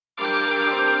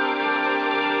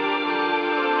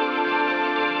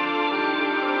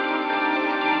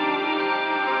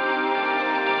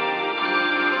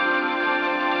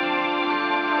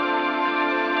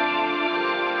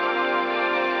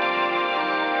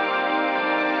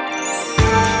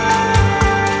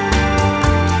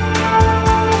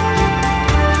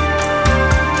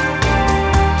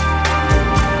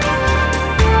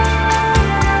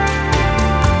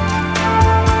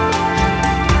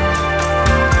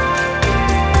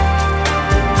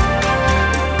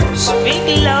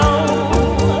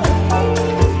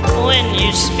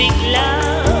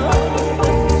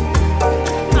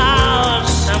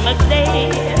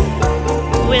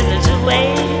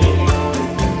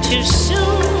Too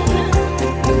soon,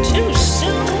 too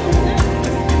soon.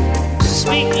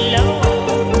 Speak low,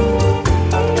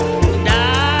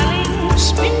 darling,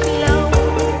 speak low.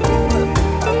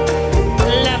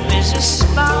 Love is a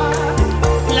spark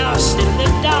lost in the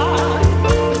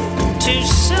dark. Too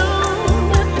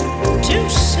soon, too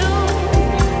soon.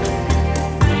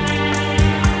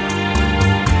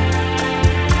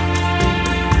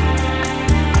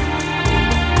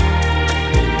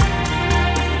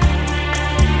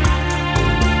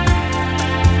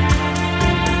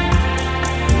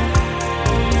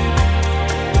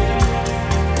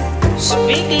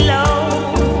 Speak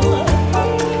low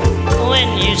when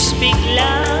you speak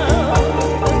loud.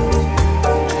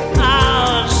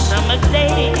 Our summer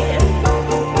day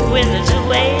withers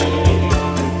away.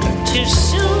 Too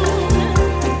soon,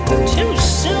 too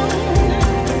soon.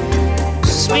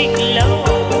 Speak low,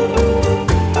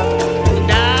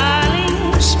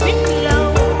 darling, speak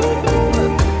low.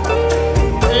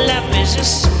 Love is a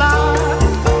spark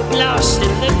lost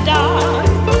in the dark.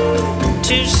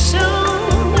 Too soon,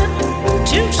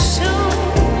 too soon.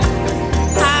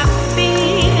 I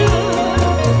feel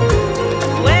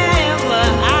wherever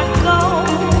I go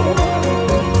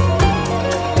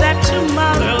that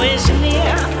tomorrow is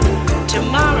near,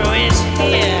 tomorrow is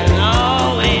here,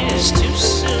 always too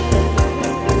soon.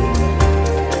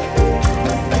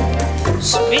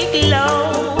 Speak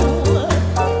low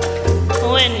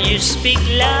when you speak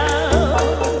loud.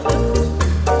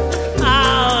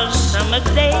 Our summer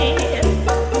day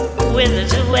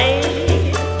withers away.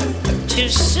 Too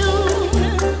soon,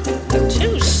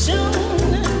 too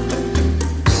soon.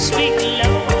 Speak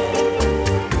low,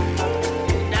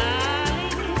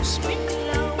 darling, speak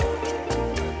low.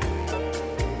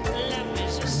 Love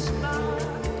is a spark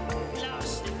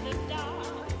lost in the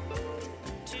dark.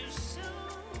 Too soon,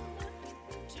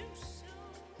 too soon.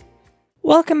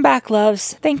 Welcome back,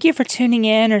 loves. Thank you for tuning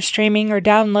in or streaming or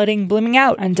downloading Blooming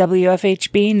Out on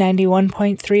WFHB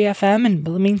 91.3 FM in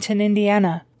Bloomington,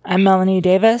 Indiana. I'm Melanie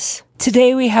Davis.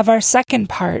 Today we have our second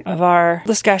part of our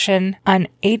discussion on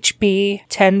HB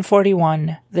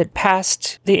 1041 that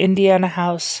passed the Indiana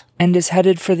House and is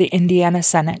headed for the Indiana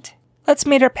Senate. Let's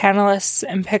meet our panelists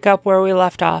and pick up where we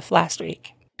left off last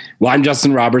week. Well, I'm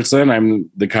Justin Robertson. I'm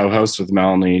the co-host with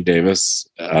Melanie Davis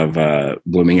of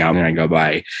Blooming Out, and I go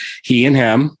by he and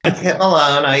him. I'm Kit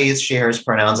Malone. I use she, hers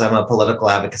pronouns. I'm a political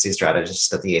advocacy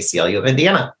strategist at the ACLU of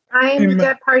Indiana. I'm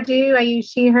Deb Pardue. I use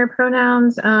she, her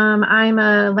pronouns. I'm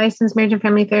a licensed marriage and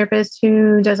family therapist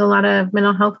who does a lot of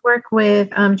mental health work with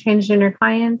transgender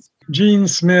clients. Gene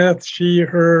Smith, she,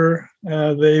 her,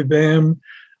 they, them.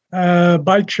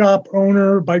 Bike shop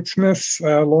owner, Bikesmiths,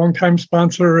 longtime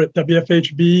sponsor at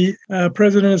WFHB,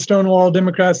 president of Stonewall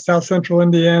Democrats, South Central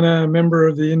Indiana, a member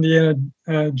of the Indiana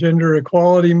Gender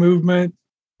Equality Movement.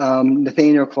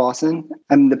 Nathaniel Clausen.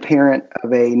 I'm the parent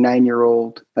of a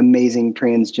 9-year-old amazing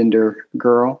transgender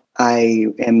girl. I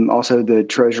am also the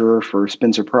treasurer for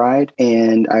Spencer Pride,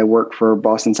 and I work for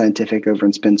Boston Scientific over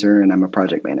in Spencer, and I'm a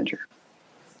project manager.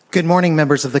 Good morning,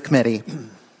 members of the committee.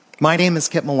 My name is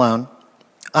Kit Malone.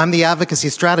 I'm the advocacy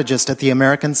strategist at the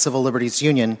American Civil Liberties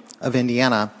Union of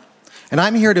Indiana, and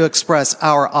I'm here to express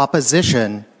our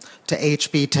opposition to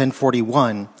HB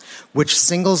 1041, which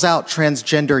singles out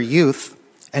transgender youth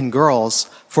and girls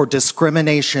for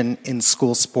discrimination in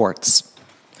school sports.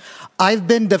 I've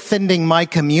been defending my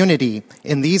community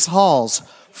in these halls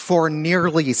for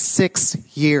nearly 6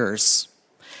 years.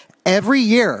 Every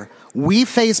year, we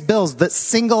face bills that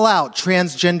single out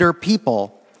transgender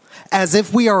people as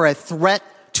if we are a threat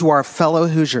to our fellow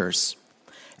Hoosiers.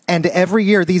 And every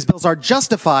year, these bills are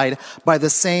justified by the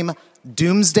same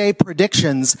doomsday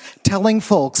predictions telling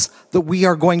folks that we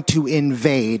are going to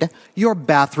invade your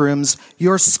bathrooms,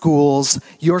 your schools,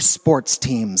 your sports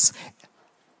teams.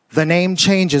 The name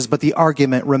changes, but the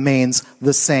argument remains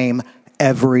the same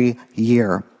every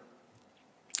year.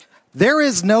 There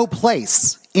is no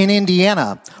place in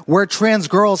Indiana where trans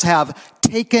girls have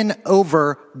taken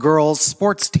over girls'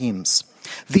 sports teams.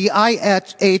 The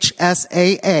IHSAA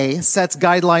sets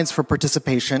guidelines for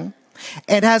participation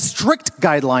and has strict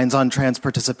guidelines on trans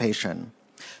participation.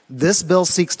 This bill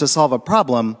seeks to solve a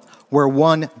problem where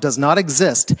one does not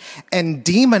exist and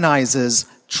demonizes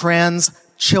trans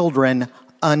children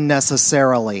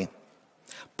unnecessarily.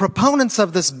 Proponents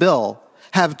of this bill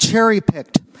have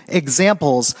cherry-picked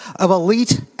examples of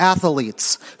elite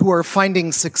athletes who are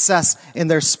finding success in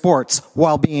their sports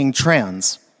while being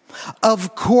trans.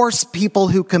 Of course, people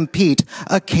who compete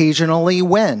occasionally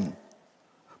win.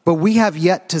 But we have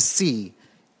yet to see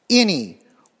any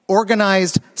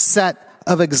organized set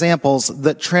of examples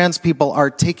that trans people are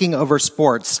taking over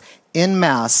sports en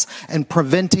masse and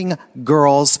preventing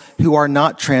girls who are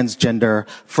not transgender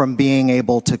from being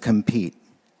able to compete.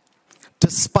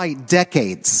 Despite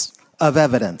decades of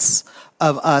evidence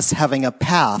of us having a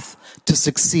path to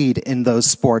succeed in those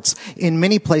sports in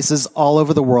many places all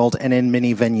over the world and in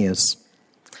many venues.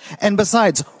 And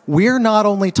besides, we're not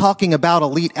only talking about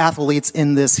elite athletes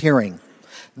in this hearing.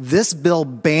 This bill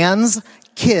bans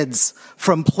kids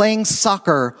from playing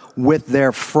soccer with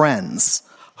their friends,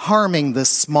 harming this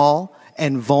small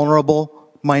and vulnerable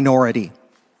minority.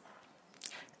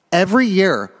 Every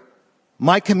year,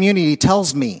 my community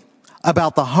tells me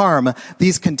about the harm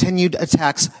these continued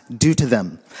attacks do to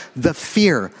them, the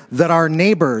fear that our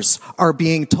neighbors are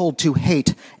being told to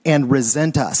hate and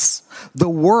resent us, the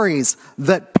worries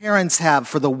that parents have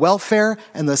for the welfare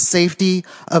and the safety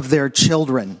of their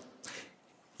children.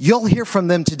 You'll hear from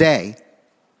them today.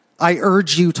 I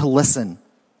urge you to listen.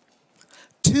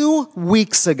 2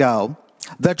 weeks ago,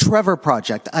 the Trevor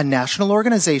Project, a national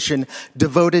organization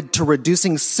devoted to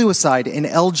reducing suicide in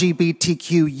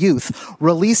LGBTQ youth,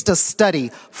 released a study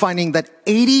finding that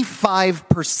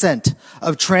 85%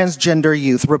 of transgender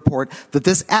youth report that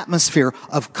this atmosphere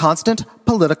of constant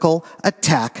political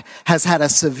attack has had a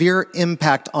severe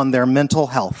impact on their mental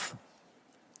health.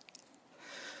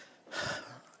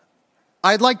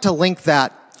 I'd like to link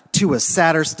that to a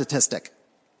sadder statistic.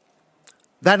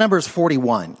 That number is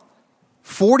 41.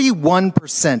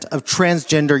 41% of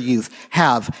transgender youth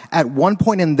have, at one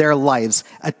point in their lives,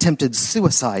 attempted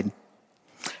suicide.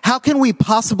 How can we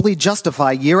possibly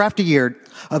justify year after year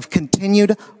of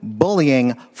continued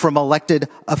bullying from elected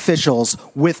officials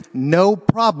with no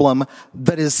problem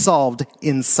that is solved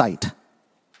in sight?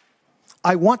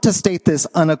 I want to state this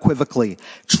unequivocally.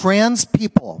 Trans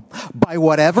people, by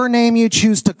whatever name you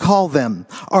choose to call them,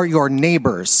 are your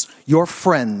neighbors, your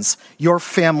friends, your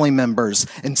family members,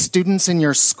 and students in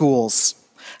your schools.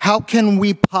 How can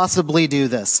we possibly do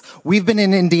this? We've been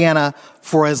in Indiana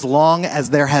for as long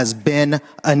as there has been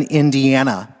an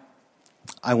Indiana.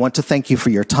 I want to thank you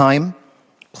for your time.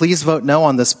 Please vote no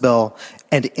on this bill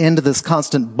and end this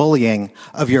constant bullying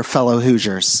of your fellow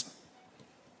Hoosiers.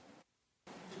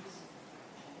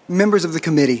 Members of the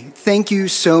committee, thank you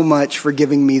so much for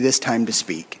giving me this time to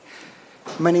speak.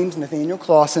 My name is Nathaniel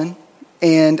Clausen,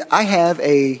 and I have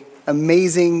an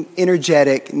amazing,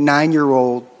 energetic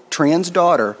 9-year-old trans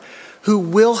daughter who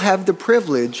will have the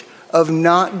privilege of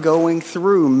not going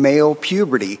through male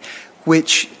puberty,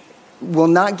 which will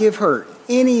not give her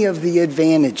any of the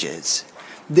advantages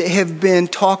that have been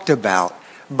talked about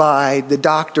by the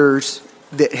doctors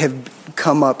that have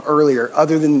come up earlier,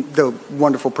 other than the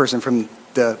wonderful person from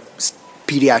the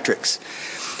pediatrics.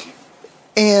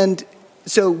 And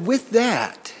so with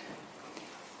that,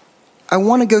 I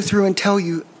want to go through and tell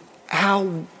you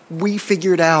how we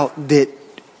figured out that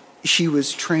she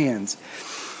was trans.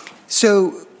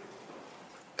 So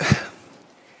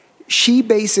she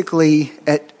basically,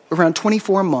 at around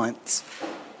 24 months,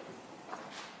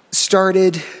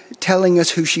 started telling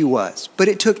us who she was. But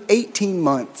it took 18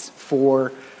 months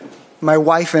for my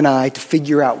wife and I to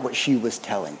figure out what she was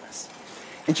telling us.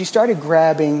 And she started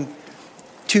grabbing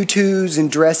tutus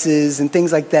and dresses and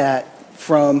things like that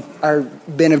from our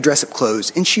bin of dress-up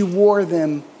clothes. And she wore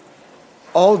them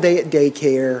all day at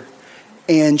daycare,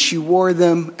 and she wore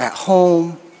them at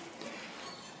home.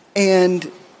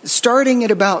 And starting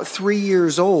at about 3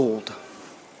 years old,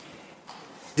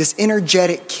 this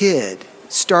energetic kid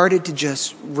started to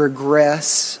just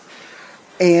regress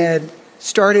and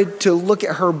started to look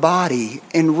at her body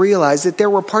and realize that there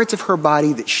were parts of her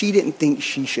body that she didn't think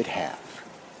she should have.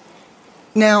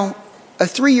 Now, a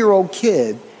 3-year-old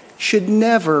kid should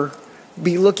never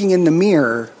be looking in the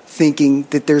mirror thinking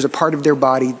that there's a part of their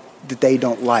body that they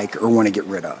don't like or want to get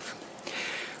rid of.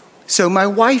 So my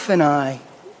wife and I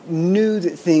knew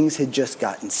that things had just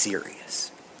gotten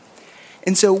serious.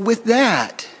 And so with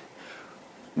that,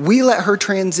 we let her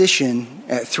transition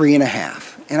at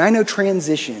 3.5. And I know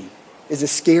transition is a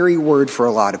scary word for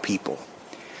a lot of people.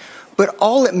 But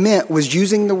all it meant was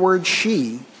using the word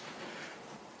she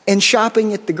and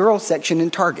shopping at the girls section in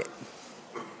Target.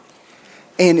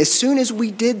 And as soon as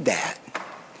we did that,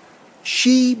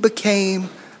 she became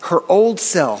her old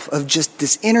self of just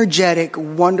this energetic,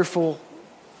 wonderful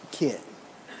kid.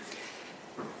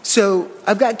 So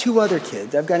I've got 2 other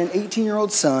kids. I've got an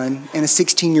 18-year-old son and a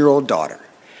 16-year-old daughter.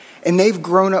 And they've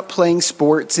grown up playing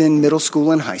sports in middle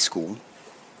school and high school.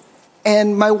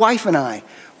 And my wife and I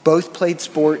both played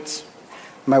sports.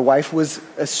 My wife was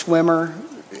a swimmer.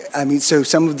 So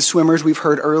some of the swimmers we've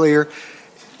heard earlier,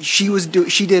 she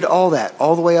did all that,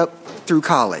 all the way up through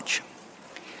college.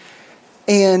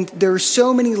 And there are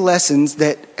so many lessons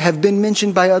that have been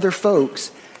mentioned by other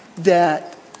folks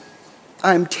that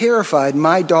I'm terrified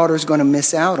my daughter's going to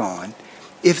miss out on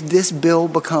if this bill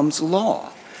becomes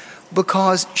law,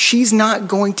 because she's not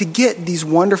going to get these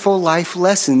wonderful life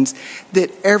lessons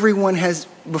that everyone has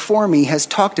before me has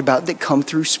talked about that come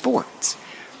through sports.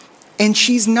 And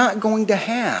she's not going to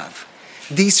have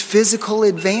these physical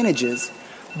advantages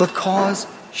because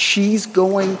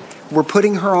we're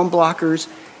putting her on blockers.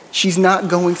 She's not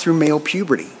going through male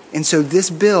puberty. And so this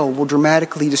bill will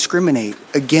dramatically discriminate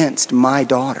against my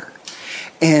daughter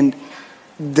and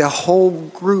the whole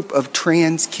group of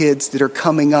trans kids that are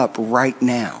coming up right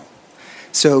now.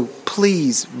 So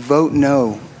please vote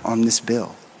no on this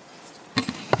bill.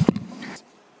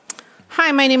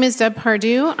 Hi, my name is Deb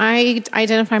Pardue. I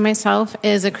identify myself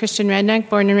as a Christian redneck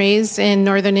born and raised in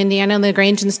northern Indiana,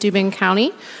 LaGrange and Steuben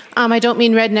County. I don't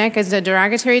mean redneck as a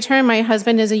derogatory term. My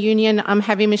husband is a union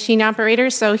heavy machine operator,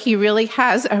 so he really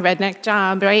has a redneck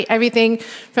job, right? Everything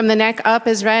from the neck up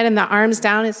is red and the arms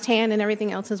down is tan and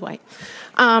everything else is white.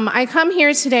 I come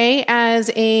here today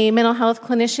as a mental health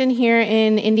clinician here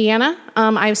in Indiana.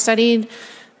 I've studied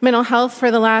mental health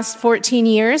for the last 14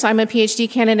 years. I'm a PhD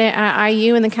candidate at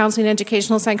IU in the Counseling and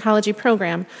Educational Psychology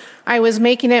program. I was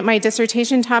making it my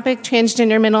dissertation topic,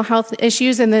 transgender mental health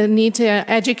issues and the need to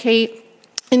educate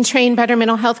and train better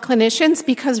mental health clinicians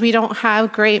because we don't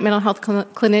have great mental health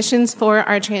clinicians for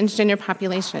our transgender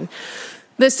population.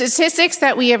 The statistics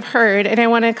that we have heard, and I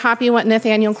want to copy what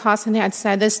Nathaniel Clausen had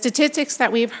said, the statistics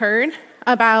that we've heard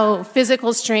about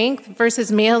physical strength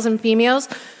versus males and females,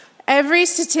 every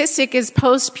statistic is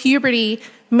post-puberty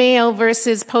male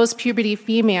versus post-puberty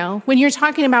female. When you're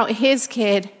talking about his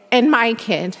kid and my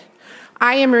kid,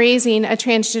 I am raising a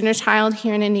transgender child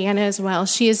here in Indiana as well.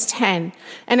 She is 10,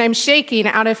 and I'm shaking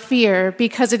out of fear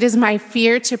because it is my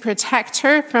fear to protect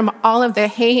her from all of the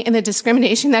hate and the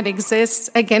discrimination that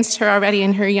exists against her already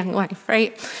in her young life,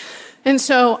 right? And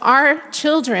so our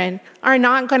children are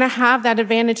not going to have that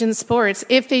advantage in sports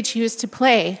if they choose to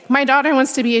play. My daughter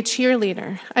wants to be a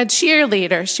cheerleader.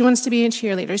 She wants to be a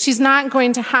cheerleader. She's not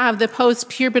going to have the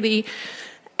post-puberty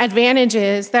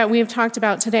advantages that we've talked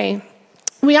about today.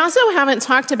 We also haven't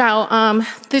talked about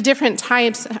the different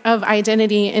types of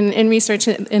identity in research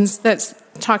that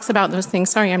talks about those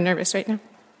things. Sorry, I'm nervous right now.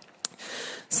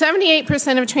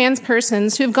 78% of trans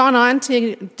persons who've gone on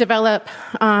to develop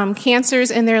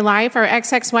cancers in their life are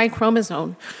XXY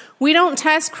chromosome. We don't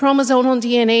test chromosomal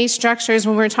DNA structures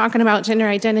when we're talking about gender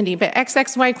identity, but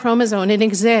XXY chromosome, it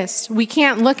exists. We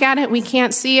can't look at it. We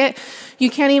can't see it. You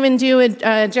can't even do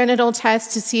a genital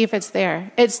test to see if it's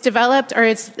there. It's developed or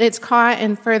it's caught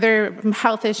in further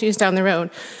health issues down the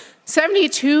road.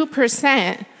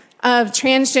 72% of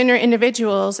transgender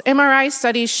individuals, MRI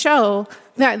studies show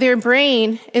that their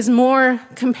brain is more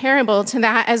comparable to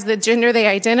that as the gender they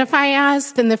identify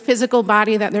as than the physical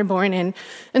body that they're born in.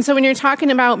 And so when you're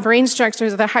talking about brain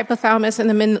structures, the hypothalamus and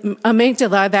the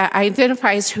amygdala that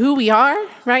identifies who we are,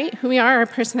 right? Who we are, our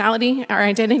personality, our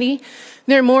identity,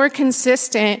 they're more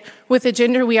consistent with the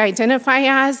gender we identify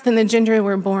as than the gender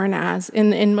we're born as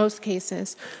in most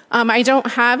cases. I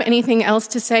don't have anything else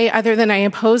to say other than I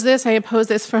oppose this. I oppose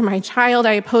this for my child.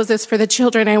 I oppose this for the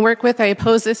children I work with. I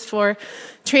oppose this for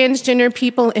transgender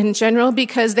people in general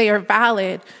because they are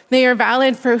valid. They are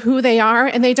valid for who they are,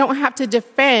 and they don't have to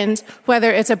defend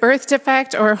whether it's a birth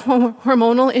defect or a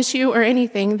hormonal issue or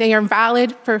anything. They are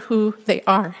valid for who they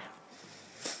are.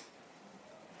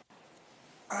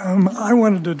 I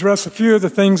wanted to address a few of the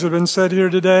things that have been said here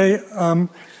today.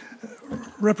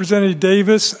 Representative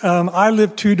Davis, I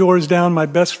lived 2 doors down. My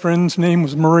best friend's name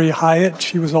was Marie Hyatt.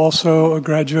 She was also a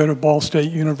graduate of Ball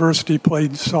State University,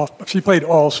 she played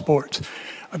all sports.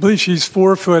 I believe she's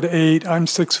 4'8", I'm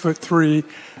 6'3".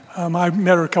 I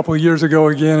met her a couple of years ago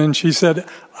again, and she said,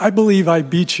 I believe I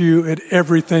beat you at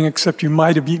everything except you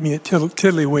might have beat me at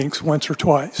Tiddlywinks once or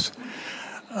twice.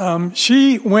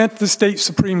 She went to the state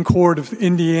Supreme Court of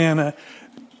Indiana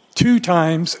 2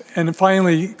 times and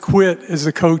finally quit as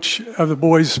the coach of the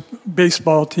boys'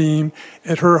 baseball team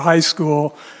at her high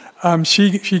school.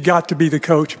 She got to be the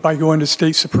coach by going to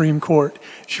state Supreme Court.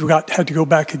 She had to go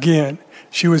back again.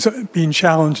 She was being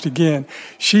challenged again.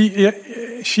 She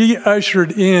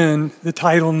ushered in the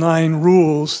Title IX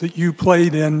rules that you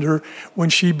played under when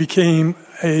she became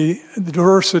a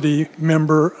diversity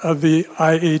member of the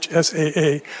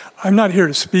IHSAA. I'm not here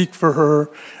to speak for her,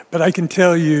 but I can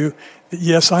tell you that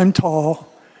yes, I'm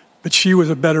tall, but she was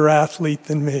a better athlete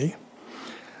than me.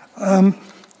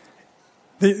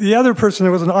 The other person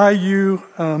that was an IU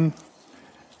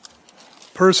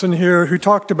person here who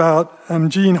talked about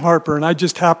Jean Harper, and I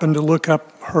just happened to look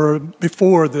up her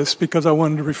before this because I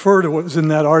wanted to refer to what was in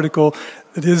that article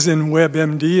that is in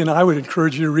WebMD, and I would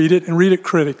encourage you to read it and read it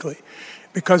critically,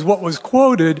 because what was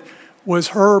quoted was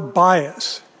her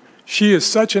bias. She is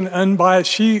such an unbiased.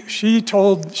 She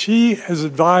has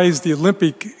advised the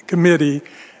Olympic Committee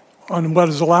on what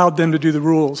has allowed them to do the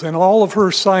rules, and all of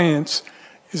her science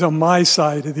is on my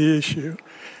side of the issue.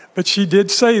 But she did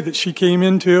say that she came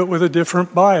into it with a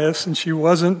different bias, and she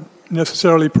wasn't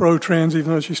necessarily pro-trans,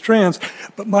 even though she's trans.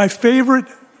 But my favorite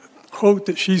quote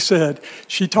that she said,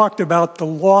 she talked about the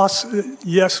loss.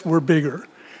 Yes, we're bigger,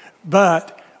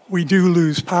 but we do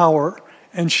lose power.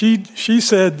 And she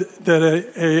said that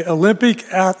a Olympic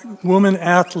woman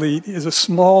athlete is a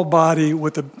small body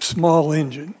with a small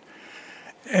engine.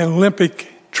 An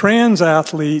Olympic trans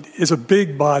athlete is a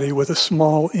big body with a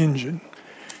small engine.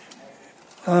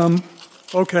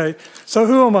 Okay, so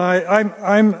who am I?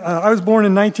 I was born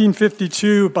in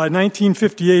 1952. By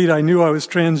 1958, I knew I was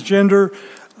transgender.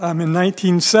 In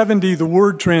 1970, the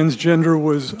word transgender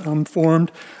was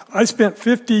formed. I spent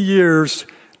 50 years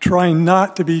trying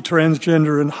not to be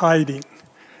transgender and hiding.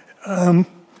 I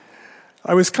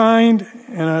was kind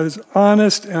and I was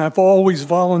honest, and I've always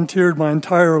volunteered my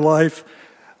entire life,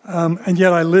 and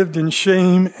yet I lived in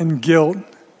shame and guilt.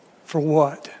 For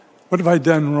what? What have I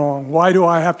done wrong? Why do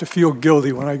I have to feel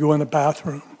guilty when I go in the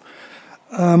bathroom?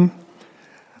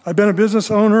 I've been a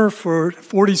business owner for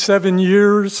 47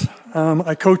 years.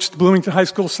 I coached the Bloomington High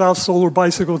School South Solar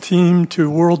Bicycle team to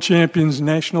world champions,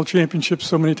 national championships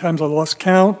so many times I lost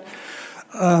count.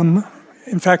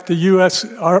 In fact, the U.S.,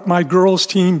 my girls'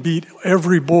 team beat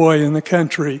every boy in the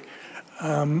country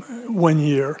one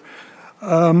year.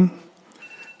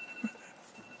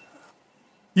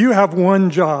 You have one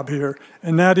job here,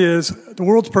 and that is the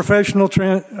world's professional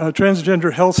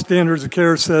transgender health standards of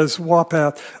care says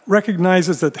WAPATH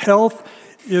recognizes that health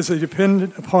is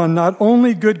dependent upon not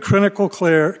only good clinical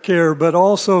care, but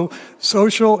also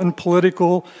social and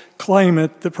political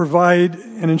climate that provide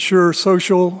and ensure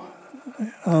social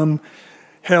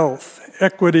health,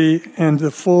 equity, and the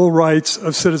full rights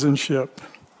of citizenship.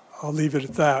 I'll leave it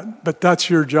at that, but that's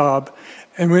your job.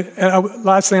 And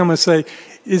last thing I'm going to say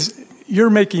is you're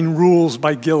making rules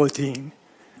by guillotine.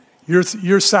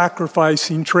 You're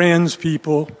sacrificing trans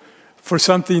people for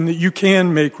something that you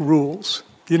can make rules.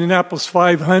 The Indianapolis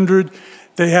 500,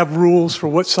 they have rules for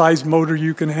what size motor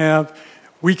you can have.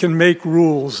 We can make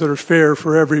rules that are fair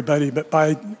for everybody, but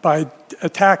by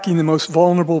attacking the most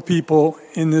vulnerable people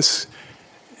in this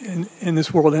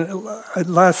world. And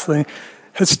last thing,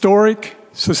 historic,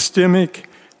 systemic,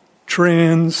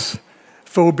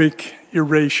 transphobic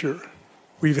erasure.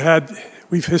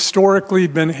 We've historically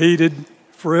been hated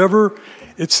forever.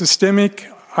 It's systemic.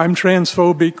 I'm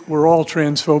transphobic. We're all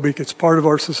transphobic. It's part of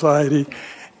our society.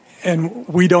 And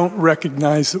we don't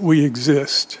recognize that we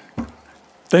exist.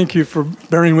 Thank you for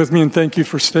bearing with me, and thank you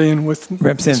for staying with me.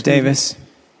 Representative Davis.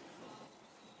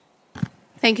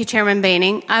 Thank you, Chairman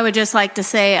Boehning. I would just like to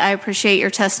say I appreciate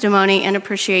your testimony and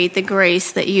appreciate the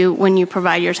grace that when you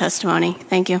provide your testimony.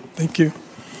 Thank you. Thank you.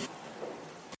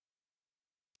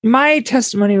 My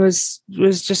testimony was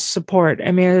just support.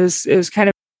 I mean, it was kind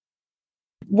of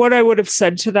what I would have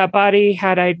said to that body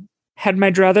had I had my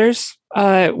druthers.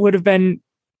 It would have been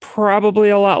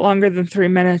probably a lot longer than 3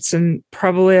 minutes and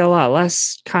probably a lot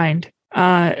less kind,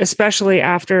 especially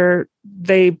after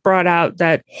they brought out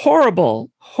that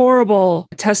horrible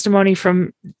testimony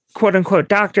from quote unquote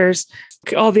doctors,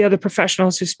 all the other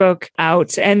professionals who spoke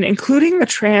out, and including the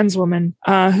trans woman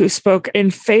who spoke in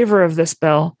favor of this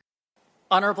bill.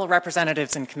 Honorable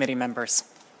representatives and committee members,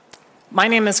 my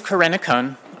name is Corinna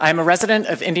Cohn. I am a resident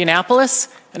of Indianapolis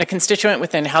and a constituent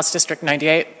within House District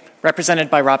 98, represented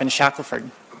by Robin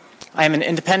Shackelford. I am an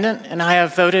independent, and I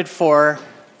have voted for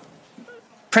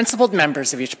principled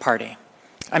members of each party.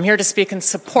 I'm here to speak in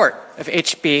support of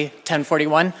HB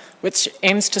 1041, which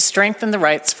aims to strengthen the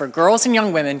rights for girls and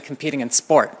young women competing in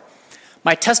sport.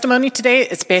 My testimony today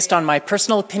is based on my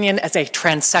personal opinion as a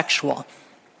transsexual.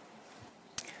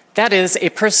 That is,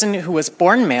 a person who was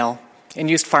born male and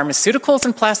used pharmaceuticals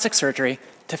and plastic surgery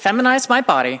to feminize my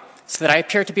body so that I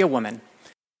appear to be a woman.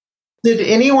 Did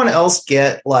anyone else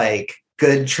get like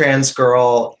good trans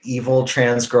girl, evil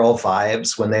trans girl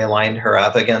vibes when they lined her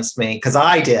up against me? Because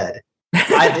I did.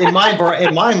 In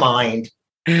my mind,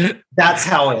 that's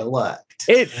how it looked.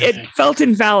 It felt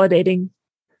invalidating,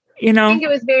 you know? I think it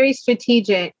was very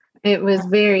strategic. It was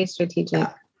very strategic.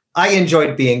 I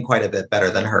enjoyed being quite a bit better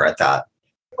than her at that.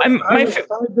 If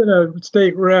I'd been a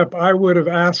state rep, I would have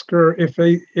asked her if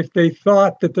they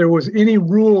thought that there was any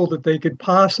rule that they could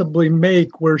possibly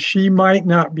make where she might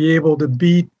not be able to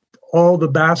beat all the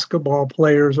basketball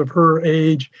players of her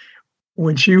age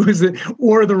when she was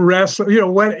or the rest,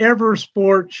 whatever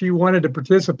sport she wanted to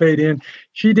participate in.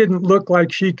 She didn't look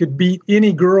like she could beat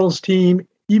any girls' team,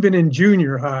 even in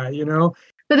junior high,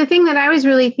 But the thing that I was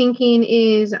really thinking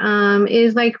is did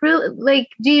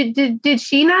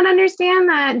she not understand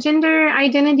that gender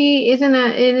identity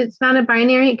it's not a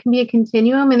binary, it can be a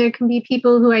continuum, and there can be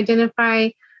people who identify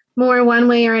more one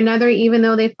way or another, even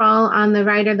though they fall on the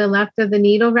right or the left of the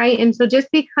needle, right? And so just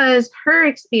because her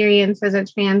experience as a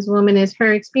trans woman is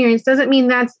her experience doesn't mean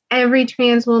that's every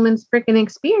trans woman's freaking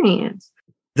experience.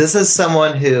 This is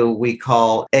someone who we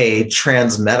call a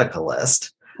trans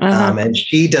medicalist. And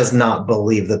she does not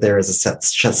believe that there is a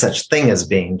such thing as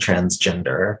being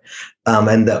transgender,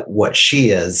 and that what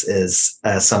she is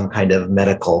some kind of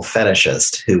medical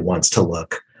fetishist who wants to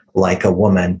look like a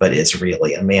woman but is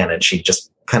really a man. And she just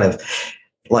kind of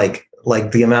like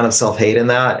the amount of self-hate in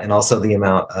that, and also the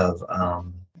amount of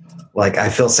I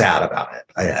feel sad about it.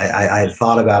 I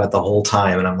thought about it the whole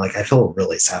time, and I'm like, I feel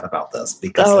really sad about this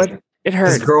because it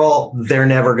hurts. This girl, they're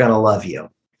never gonna love you.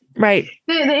 Right.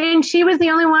 And she was the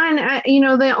only one,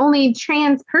 the only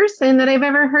trans person that I've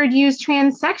ever heard use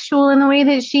transsexual in the way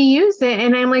that she used it.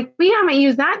 And I'm like, we haven't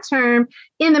used that term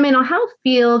in the mental health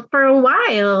field for a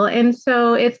while. And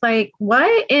so it's like,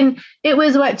 what? And it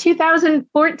was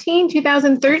 2014,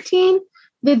 2013,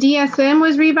 the DSM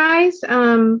was revised.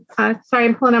 Sorry,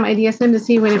 I'm pulling out my DSM to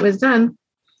see when it was done.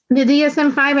 The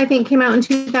DSM-5, I think, came out in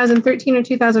 2013 or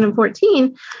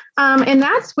 2014. And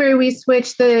that's where we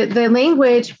switched the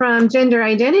language from gender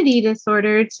identity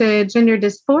disorder to gender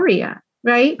dysphoria,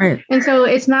 right? And so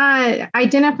it's not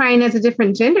identifying as a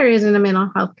different gender isn't a mental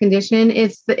health condition.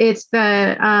 It's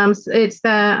the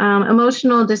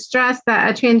emotional distress that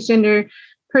a transgender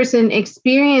person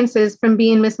experiences from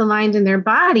being misaligned in their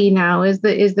body now is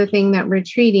the thing that we're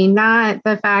treating, not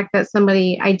the fact that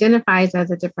somebody identifies as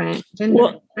a different gender.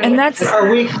 Well, right? And that's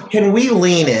can we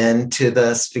lean into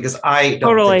this, because I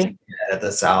don't think we can edit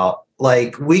this out.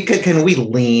 Can we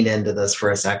lean into this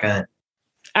for a second?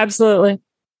 Absolutely.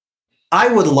 I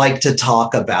would like to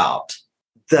talk about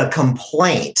the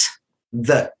complaint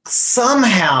that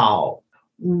somehow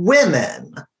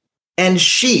women and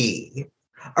she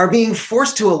are being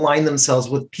forced to align themselves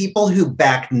with people who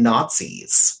back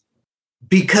Nazis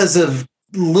because of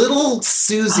little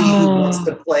Susie who wants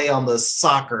to play on the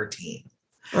soccer team.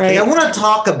 Right. I want to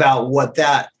talk about what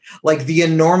that, the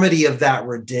enormity of that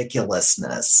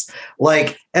ridiculousness.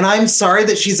 And I'm sorry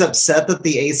that she's upset that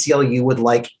the ACLU would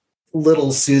like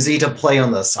little Susie to play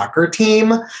on the soccer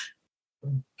team.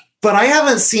 But I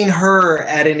haven't seen her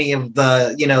at any of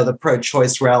the, the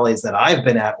pro-choice rallies that I've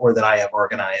been at or that I have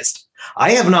organized.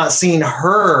 I have not seen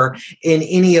her in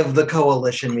any of the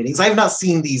coalition meetings. I have not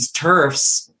seen these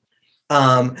TERFs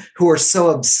who are so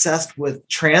obsessed with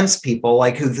trans people,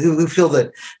 who feel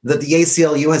that the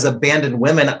ACLU has abandoned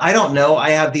women. I don't know. I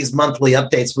have these monthly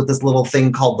updates with this little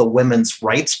thing called the Women's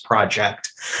Rights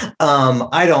Project.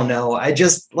 I don't know. I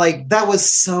just that's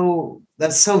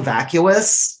so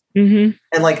vacuous. Mm-hmm.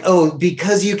 And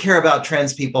because you care about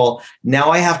trans people,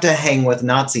 now I have to hang with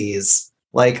Nazis.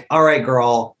 All right,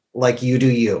 girl, you do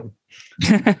you.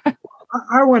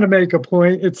 I want to make a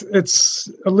point. It's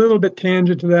a little bit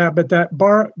tangent to that, but that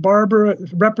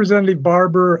Representative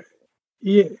Barbara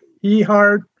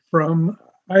Ehart from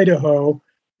Idaho,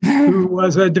 who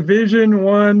was a Division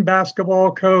I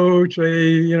basketball coach,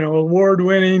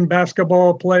 award-winning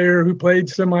basketball player who played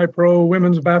semi-pro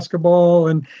women's basketball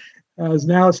and is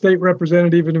now a state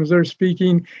representative and was there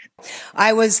speaking.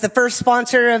 I was the first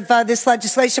sponsor of this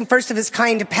legislation, first of its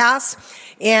kind to pass.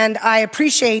 And I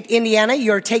appreciate, Indiana,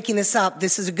 you're taking this up.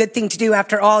 This is a good thing to do.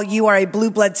 After all, you are a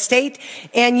blue blood state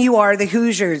and you are the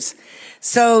Hoosiers.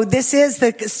 So this is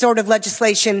the sort of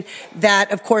legislation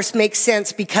that, of course, makes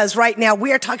sense because right now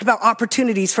we are talking about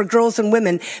opportunities for girls and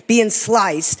women being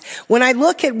sliced. When I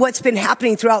look at what's been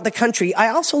happening throughout the country, I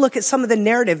also look at some of the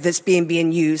narrative that's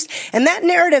being used. And that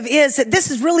narrative is that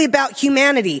this is really about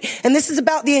humanity and this is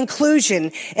about the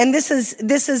inclusion and this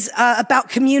is about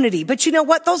community. But you know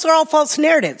what? Those are all false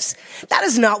narratives. That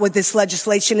is not what this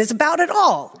legislation is about at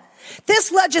all.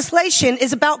 This legislation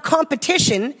is about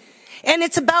competition. And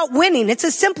it's about winning. It's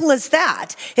as simple as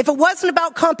that. If it wasn't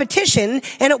about competition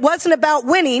and it wasn't about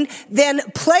winning, then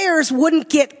players wouldn't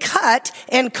get cut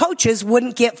and coaches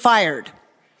wouldn't get fired.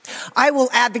 I will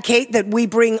advocate that we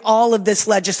bring all of this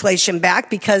legislation back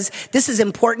because this is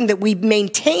important that we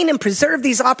maintain and preserve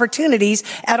these opportunities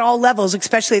at all levels,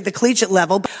 especially at the collegiate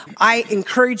level. I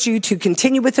encourage you to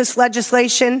continue with this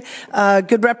legislation.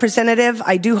 Good Representative,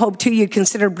 I do hope too you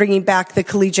consider bringing back the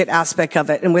collegiate aspect of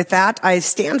it. And with that, I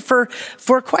stand for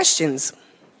questions.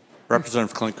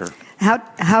 Representative Clinker.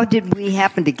 How did we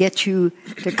happen to get you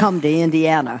to come to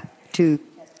Indiana to?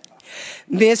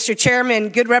 Mr. Chairman,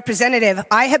 good representative,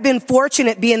 I have been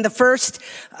fortunate being the first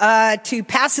to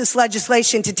pass this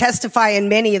legislation to testify in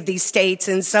many of these states.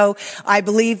 And so I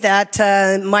believe that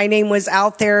my name was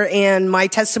out there and my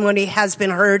testimony has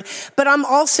been heard. But I'm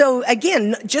also,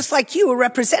 again, just like you, a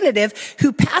representative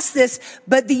who passed this.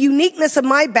 But the uniqueness of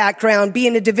my background,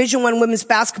 being a Division I women's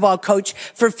basketball coach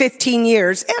for 15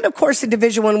 years, and of course a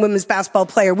Division I women's basketball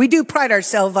player, we do pride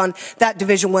ourselves on that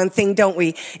Division I thing, don't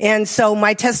we? And so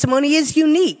my testimony is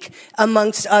unique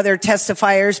amongst other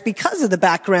testifiers because of the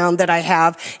background that I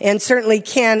have, and certainly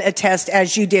can attest,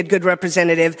 as you did, good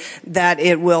representative, that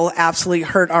it will absolutely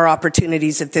hurt our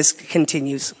opportunities if this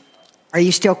continues. Are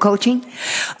you still coaching?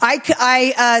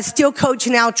 I still coach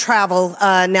now, travel,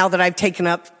 now that I've taken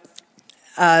up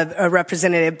a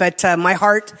representative, but my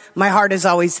heart is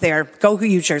always there. Go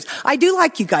Hoosiers. I do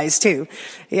like you guys too.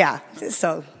 Yeah,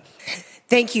 so.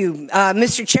 Thank you.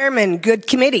 Mr. Chairman, good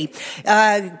committee.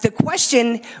 The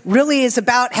question really is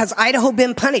about, has Idaho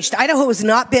been punished? Idaho has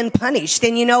not been punished.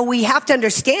 And, we have to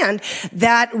understand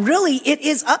that really it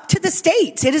is up to the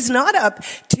states. It is not up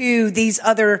to these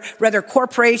other, rather,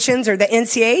 corporations or the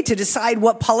NCAA to decide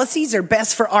what policies are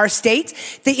best for our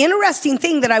states. The interesting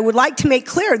thing that I would like to make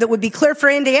clear, that would be clear for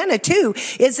Indiana too,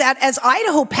 is that as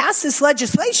Idaho passed this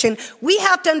legislation, we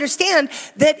have to understand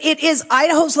that it is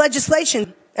Idaho's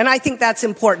legislation. And I think that's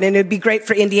important, and it'd be great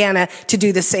for Indiana to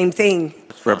do the same thing.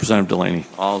 Representative Delaney.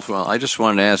 All's well. I just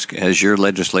wanted to ask, has your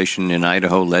legislation in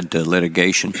Idaho led to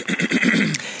litigation?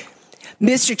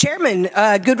 Mr. Chairman,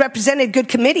 good representative, good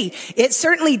committee. It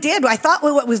certainly did. I thought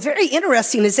what was very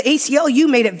interesting is the ACLU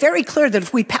made it very clear that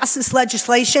if we pass this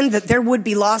legislation, that there would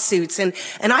be lawsuits. And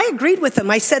I agreed with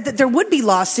them. I said that there would be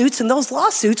lawsuits, and those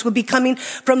lawsuits would be coming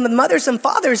from the mothers and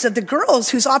fathers of the girls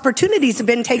whose opportunities have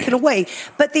been taken away.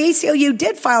 But the ACLU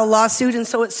did file a lawsuit, and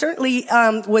so it certainly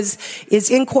is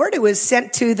in court. It was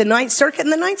sent to the Ninth Circuit,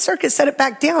 and the Ninth Circuit set it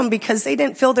back down because they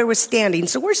didn't feel there was standing.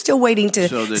 So we're still waiting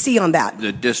to see on that.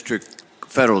 The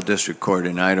Federal District Court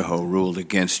in Idaho ruled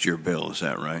against your bill, is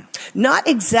that right? Not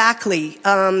exactly.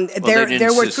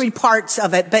 There were three parts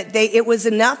of it, but it was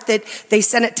enough that they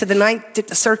sent it to the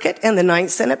Ninth Circuit, and the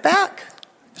Ninth sent it back.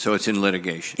 So it's in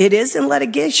litigation? It is in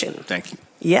litigation. Thank you.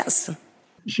 Yes.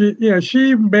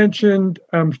 She mentioned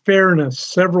fairness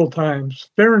several times,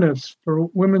 fairness for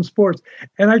women's sports.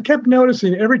 And I kept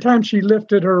noticing every time she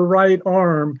lifted her right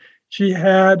arm, she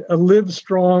had a Live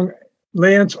Strong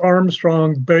Lance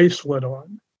Armstrong bracelet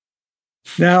on.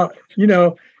 Now,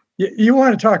 you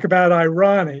want to talk about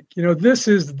ironic. This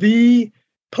is the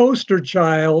poster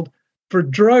child for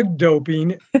drug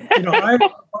doping. I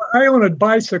own a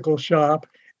bicycle shop,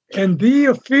 and the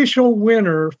official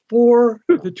winner for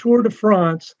the Tour de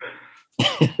France,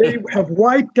 they have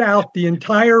wiped out the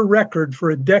entire record for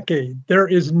a decade. There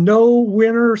is no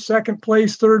winner, second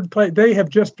place, third place. They have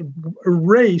just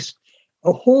erased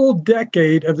a whole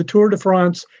decade of the Tour de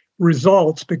France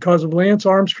results because of Lance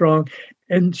Armstrong,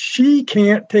 and she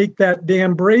can't take that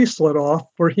damn bracelet off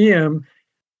for him.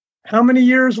 How many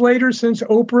years later since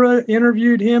Oprah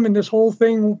interviewed him and this whole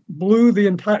thing blew the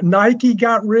entire, Nike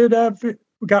got rid of it.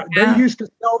 They used to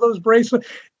sell those bracelets.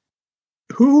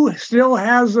 Who still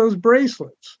has those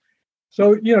bracelets?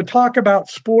 So, talk about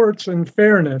sports and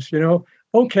fairness,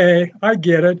 okay, I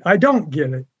get it. I don't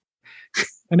get it.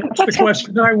 And that's the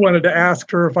question I wanted to ask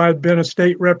her if I'd been a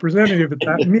state representative at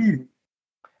that meeting.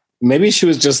 Maybe she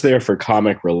was just there for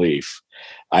comic relief.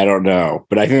 I don't know.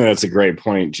 But I think that's a great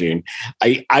point, Gene.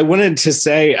 I wanted to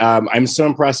say I'm so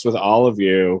impressed with all of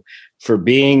you for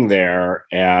being there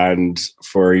and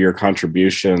for your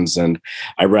contributions. And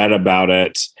I read about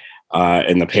it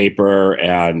in the paper.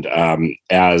 And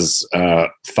as a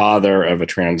father of a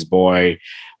trans boy,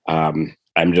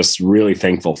 I'm just really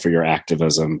thankful for your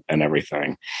activism and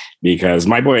everything, because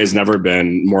my boy has never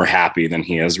been more happy than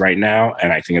he is right now.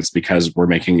 And I think it's because we're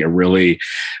making a really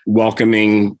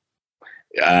welcoming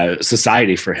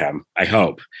society for him, I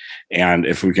hope. And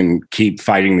if we can keep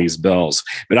fighting these bills.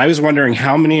 But I was wondering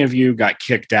how many of you got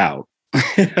kicked out?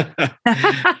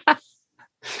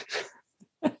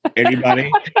 Anybody?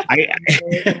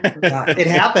 It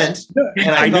happened,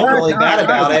 and I felt really bad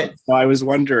about it. So I was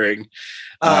wondering.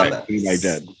 I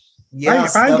did.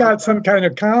 Yes, I got some kind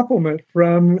of compliment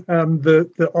from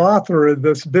the author of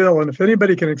this bill, and if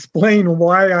anybody can explain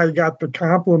why I got the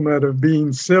compliment of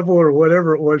being civil or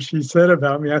whatever it was she said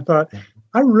about me, I thought,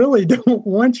 I really don't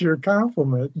want your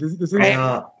compliment.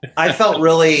 I felt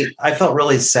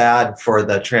really sad for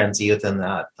the trans youth in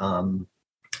that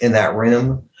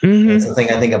room. Mm-hmm. It's something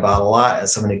I think about a lot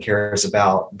as someone who cares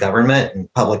about government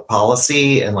and public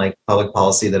policy, and like public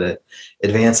policy that it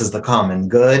advances the common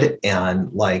good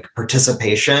and like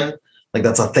participation. Like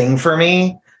that's a thing for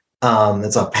me.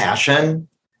 It's a passion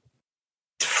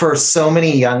for so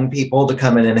many young people to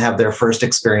come in and have their first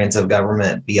experience of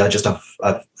government be just a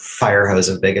fire hose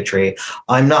of bigotry.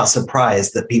 I'm not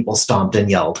surprised that people stomped and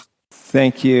yelled.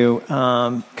 Thank you.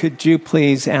 Could you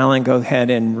please, Alan, go ahead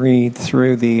and read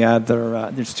through the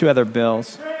other, there's two other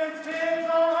bills.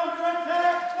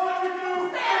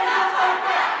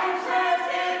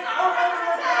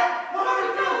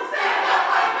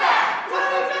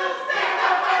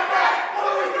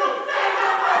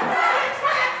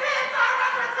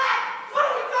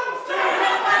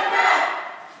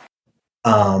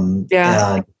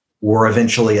 And were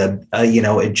eventually,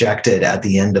 ejected at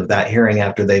the end of that hearing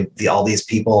after all these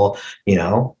people,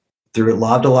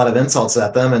 lobbed a lot of insults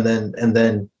at them and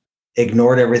then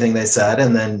ignored everything they said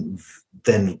and then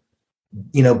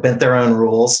bent their own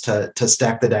rules to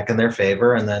stack the deck in their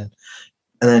favor and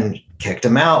then kicked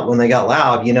them out when they got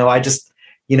loud.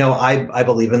 I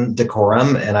believe in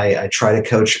decorum, and I try to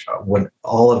coach when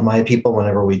all of my people,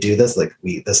 whenever we do this,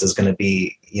 this is going to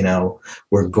be,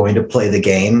 we're going to play the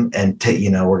game and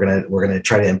we're going to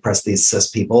try to impress these cis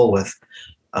people with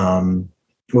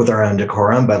our own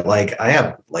decorum. But my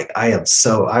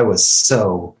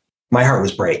heart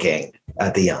was breaking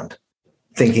at the end,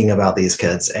 thinking about these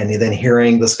kids and then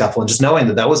hearing the scuffle and just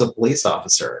knowing that was a police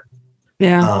officer.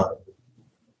 Yeah.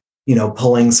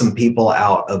 Pulling some people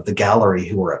out of the gallery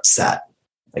who were upset.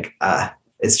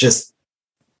 It's just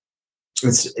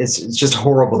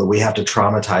horrible that we have to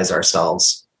traumatize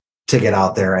ourselves to get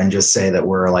out there and just say that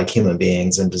we're like human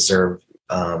beings and deserve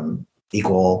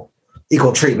equal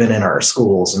treatment in our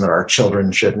schools, and that our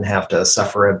children shouldn't have to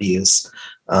suffer abuse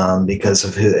because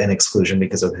of and exclusion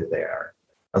because of who they are.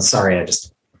 I'm sorry.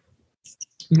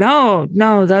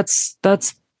 No, that's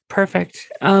perfect.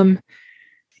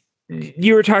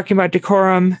 You were talking about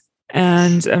decorum,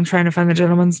 and I'm trying to find the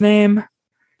gentleman's name.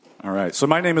 All right. So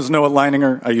my name is Noah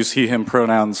Leininger. I use he, him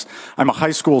pronouns. I'm a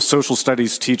high school social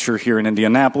studies teacher here in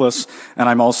Indianapolis, and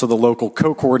I'm also the local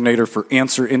co-coordinator for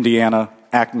Answer Indiana,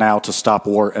 Act Now to Stop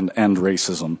War and End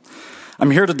Racism.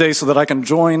 I'm here today so that I can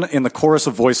join in the chorus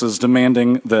of voices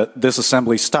demanding that this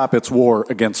assembly stop its war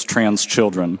against trans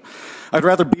children. I'd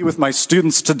rather be with my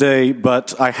students today,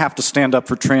 but I have to stand up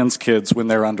for trans kids when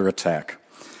they're under attack.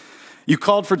 You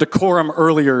called for decorum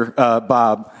earlier,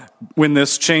 Bob, when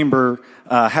this chamber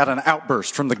had an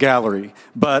outburst from the gallery.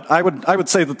 But I would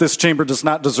say that this chamber does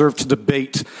not deserve to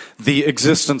debate the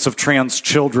existence of trans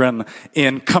children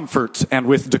in comfort and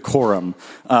with decorum.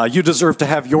 You deserve to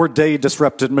have your day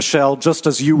disrupted, Michelle, just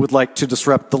as you would like to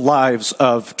disrupt the lives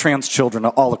of trans children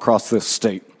all across this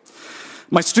state.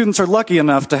 My students are lucky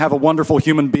enough to have a wonderful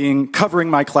human being covering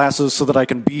my classes so that I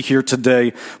can be here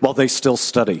today while they still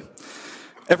study.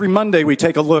 Every Monday, we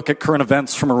take a look at current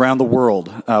events from around the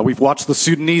world. We've watched the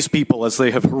Sudanese people as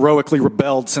they have heroically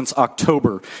rebelled since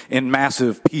October in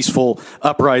massive, peaceful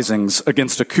uprisings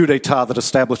against a coup d'etat that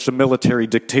established a military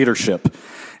dictatorship.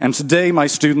 And today, my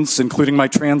students, including my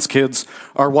trans kids,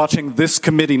 are watching this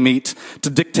committee meet to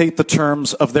dictate the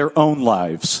terms of their own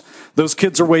lives. Those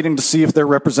kids are waiting to see if their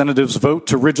representatives vote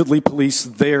to rigidly police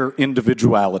their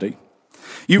individuality.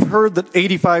 You've heard that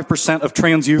 85% of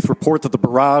trans youth report that the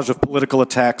barrage of political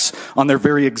attacks on their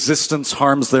very existence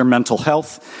harms their mental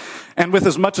health. And with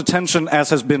as much attention as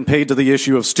has been paid to the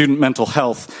issue of student mental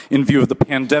health in view of the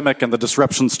pandemic and the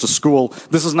disruptions to school,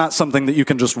 this is not something that you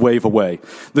can just wave away.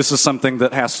 This is something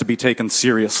that has to be taken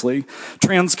seriously.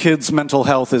 Trans kids' mental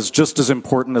health is just as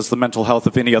important as the mental health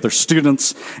of any other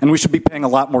students, and we should be paying a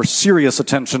lot more serious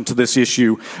attention to this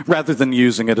issue rather than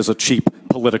using it as a cheap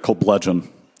political bludgeon.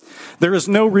 There is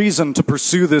no reason to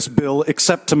pursue this bill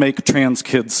except to make trans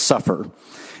kids suffer.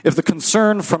 If the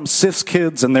concern from cis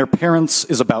kids and their parents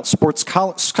is about sports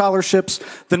scholarships,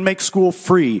 then make school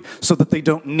free so that they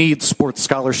don't need sports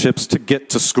scholarships to get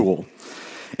to school.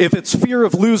 If it's fear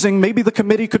of losing, maybe the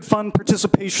committee could fund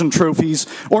participation trophies,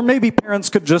 or maybe parents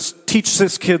could just teach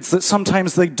cis kids that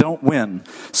sometimes they don't win,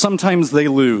 sometimes they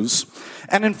lose.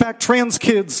 And in fact, trans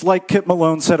kids, like Kit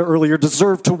Malone said earlier,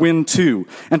 deserve to win too,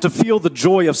 and to feel the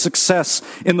joy of success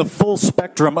in the full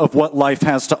spectrum of what life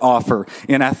has to offer,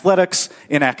 in athletics,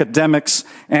 in academics,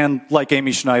 and like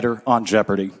Amy Schneider, on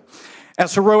Jeopardy!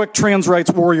 As heroic trans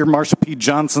rights warrior Marsha P.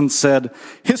 Johnson said,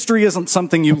 history isn't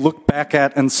something you look back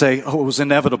at and say, oh, it was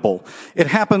inevitable. It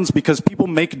happens because people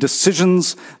make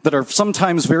decisions that are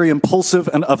sometimes very impulsive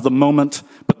and of the moment,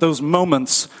 but those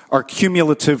moments are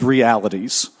cumulative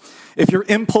realities. If your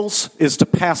impulse is to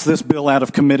pass this bill out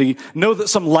of committee, know that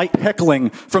some light heckling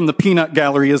from the peanut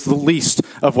gallery is the least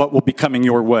of what will be coming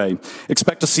your way.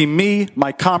 Expect to see me,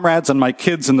 my comrades, and my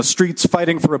kids in the streets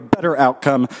fighting for a better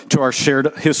outcome to our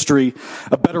shared history.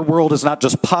 A better world is not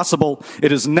just possible,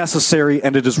 it is necessary,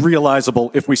 and it is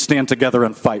realizable if we stand together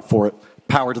and fight for it.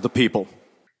 Power to the people.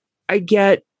 I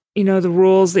get, the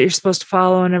rules that you're supposed to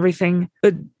follow and everything,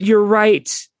 but you're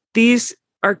right. These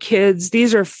are kids,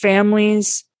 these are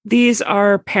families. These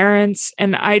are parents,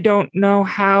 and I don't know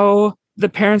how the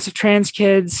parents of trans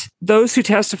kids, those who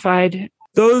testified,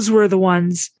 those were the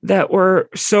ones that were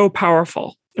so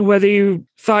powerful. Whether you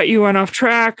thought you went off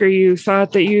track or you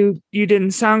thought that you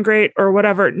didn't sound great or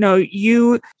whatever, no,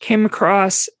 you came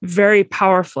across very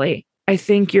powerfully. I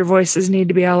think your voices need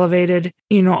to be elevated,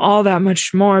 all that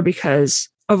much more because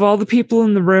of all the people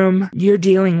in the room, you're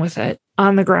dealing with it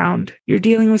on the ground. You're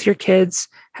dealing with your kids,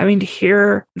 having to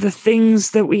hear the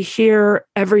things that we hear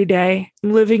every day,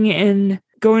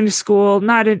 going to school,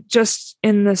 not just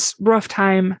in this rough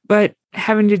time, but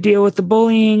having to deal with the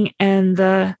bullying and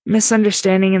the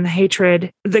misunderstanding and the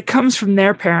hatred that comes from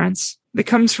their parents, that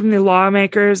comes from the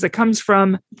lawmakers, that comes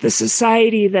from the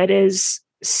society that is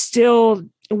still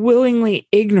willingly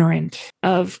ignorant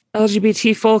of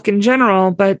LGBT folk in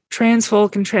general, but trans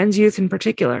folk and trans youth in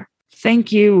particular.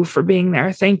 Thank you for being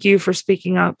there. Thank you for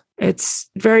speaking up. It's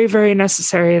very, very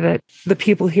necessary that the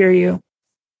people hear you.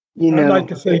 I'd like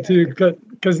to say too,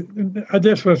 because I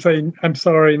just want to say, I'm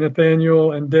sorry,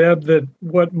 Nathaniel and Deb, that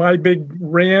what my big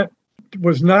rant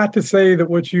was not to say that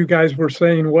what you guys were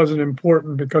saying wasn't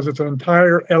important, because it's an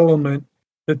entire element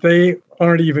that they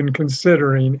aren't even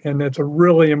considering. And that's a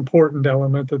really important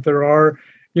element that there are,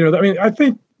 I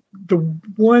think the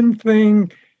one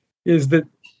thing is that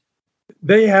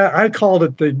I called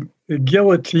it the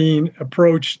guillotine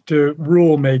approach to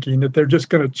rulemaking, that they're just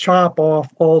going to chop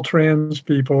off all trans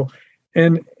people.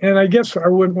 And I guess I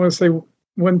wouldn't want to say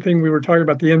one thing. We were talking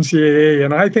about the NCAA,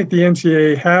 and I think the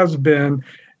NCAA has been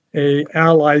an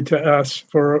ally to us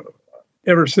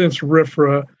ever since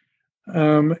RFRA.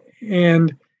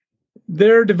 And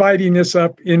they're dividing this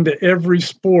up into every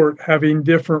sport having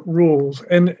different rules.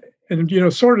 And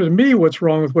sort of to me, what's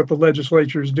wrong with what the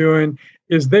legislature is doing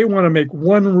is they want to make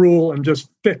one rule and just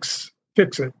fix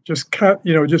it. Just cut,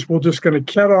 we're just going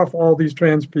to cut off all these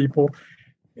trans people.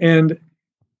 And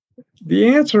the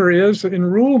answer is in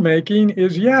rulemaking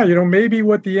is, maybe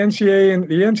what the NCAA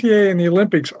and the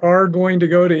Olympics are going to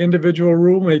go to individual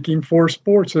rulemaking for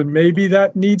sports, and maybe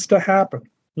that needs to happen.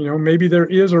 Maybe there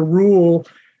is a rule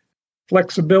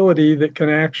flexibility that can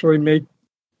actually make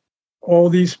all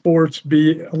these sports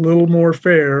be a little more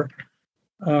fair.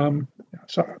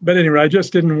 But anyway, I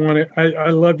just didn't want to, I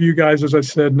love you guys, as I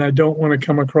said, and I don't want to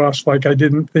come across like I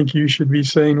didn't think you should be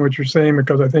saying what you're saying,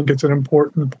 because I think it's an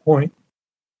important point.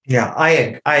 Yeah,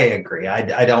 I agree.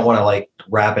 I don't want to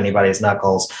wrap anybody's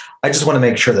knuckles. I just want to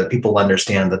make sure that people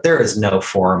understand that there is no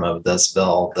form of this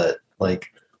bill that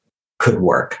could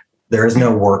work. There is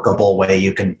no workable way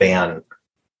you can ban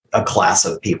a class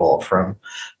of people from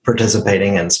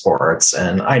participating in sports.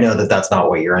 And I know that that's not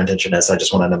what your intention is. I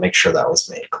just wanted to make sure that was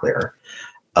made clear.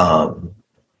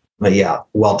 But yeah,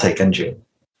 well taken, June.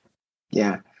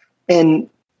 Yeah. And,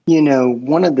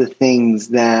 one of the things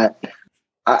that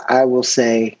I will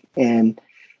say,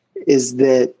 is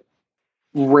that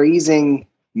raising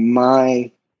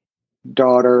my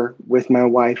daughter with my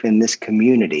wife in this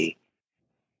community,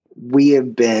 we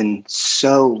have been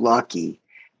so lucky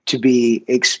to be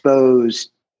exposed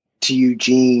to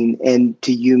Eugene and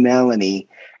to you, Melanie,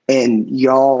 and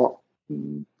y'all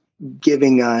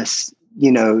giving us,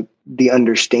 the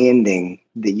understanding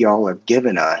that y'all have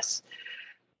given us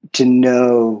to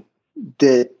know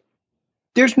that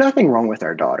there's nothing wrong with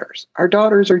our daughters. Our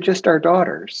daughters are just our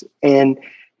daughters. And,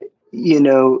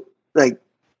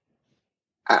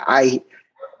 I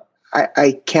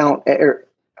count,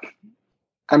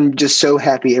 I'm just so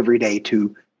happy every day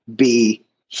to be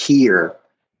here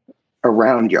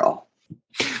around y'all.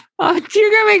 Oh,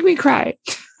 you're going to make me cry.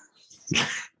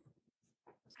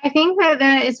 I think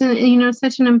that is,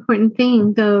 such an important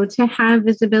thing, though, to have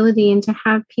visibility and to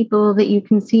have people that you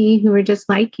can see who are just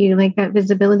like you. Like that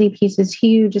visibility piece is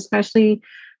huge, especially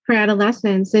for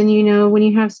adolescents. And, when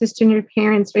you have cisgender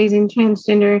parents raising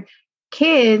transgender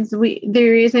kids,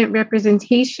 there isn't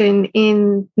representation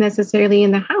necessarily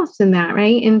in the house in that,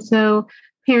 right? And so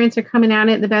parents are coming at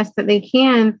it the best that they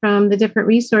can from the different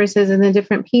resources and the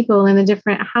different people and the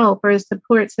different help or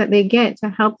supports that they get to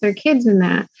help their kids in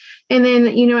that. And then,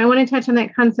 I want to touch on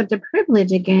that concept of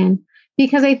privilege again,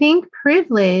 because I think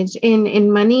privilege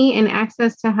in money and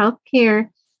access to healthcare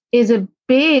is a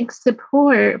big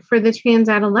support for the trans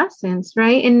adolescents,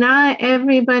 right? And not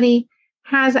everybody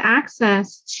has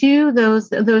access to those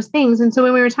things. And so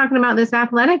when we were talking about this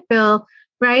athletic bill,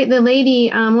 right, the lady,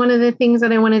 one of the things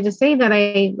that I wanted to say that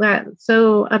I got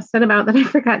so upset about that I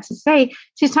forgot to say,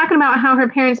 she's talking about how her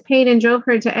parents paid and drove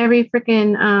her to every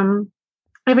freaking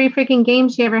game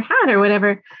she ever had or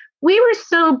whatever. We were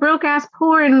so broke ass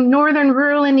poor in northern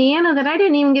rural Indiana that I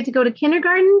didn't even get to go to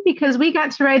kindergarten because we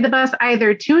got to ride the bus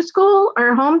either to school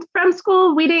or home from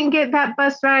school. We didn't get that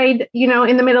bus ride,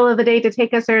 in the middle of the day to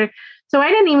take us so I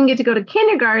didn't even get to go to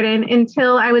kindergarten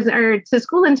to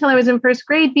school until I was in first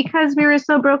grade because we were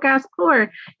so broke ass poor.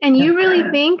 And you really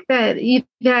think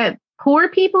that poor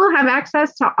people have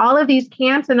access to all of these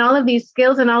camps and all of these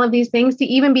skills and all of these things to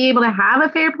even be able to have a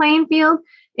fair playing field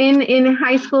in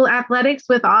high school athletics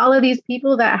with all of these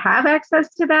people that have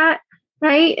access to that,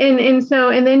 right? And then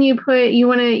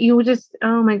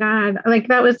oh my God, like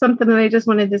that was something that I just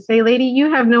wanted to say, lady, you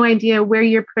have no idea where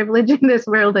your privilege in this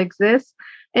world exists.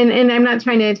 And I'm not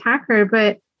trying to attack her,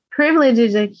 but privilege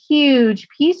is a huge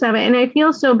piece of it. And I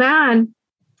feel so bad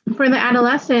for the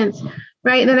adolescents,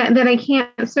 right, that I can't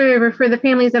serve, or for the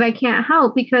families that I can't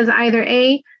help because either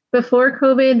A, before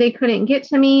COVID, they couldn't get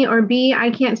to me, or B, I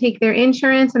can't take their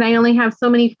insurance and I only have so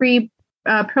many free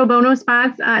pro bono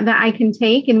spots that I can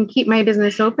take and keep my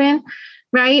business open,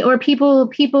 right? Or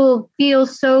people feel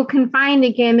so confined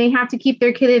again, they have to keep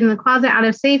their kid in the closet out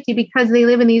of safety because they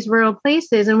live in these rural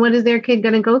places. And what is their kid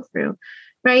going to go through,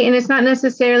 right? And it's not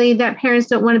necessarily that parents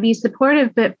don't want to be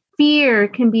supportive, but fear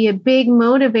can be a big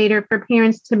motivator for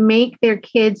parents to make their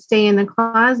kids stay in the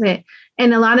closet.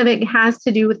 And a lot of it has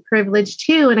to do with privilege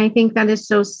too. And I think that is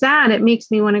so sad. It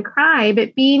makes me want to cry.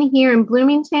 But being here in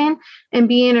Bloomington and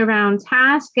being around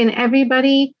Task and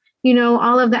everybody,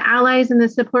 all of the allies and the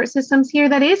support systems here,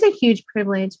 that is a huge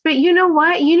privilege. But you know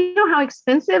what? You know how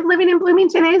expensive living in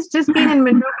Bloomington is, just being in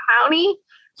Monroe County,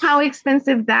 how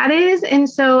expensive that is. And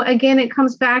so again, it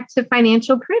comes back to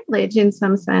financial privilege in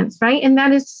some sense, right? And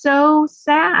that is so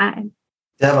sad.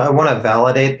 Deb, I want to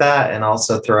validate that and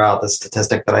also throw out the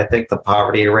statistic that I think the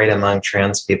poverty rate among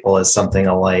trans people is something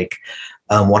like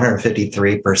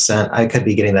 153%. I could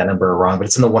be getting that number wrong, but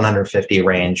it's in the 150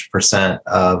 range percent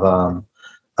of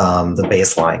the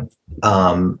baseline.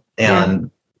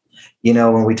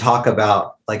 When we talk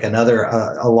about like another,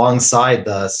 alongside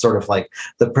the sort of like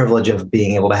the privilege of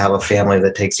being able to have a family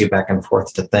that takes you back and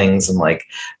forth to things and like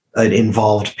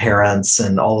involved parents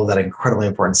and all of that incredibly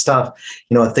important stuff,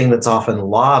 a thing that's often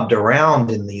lobbed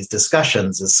around in these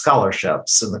discussions is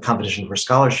scholarships and the competition for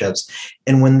scholarships.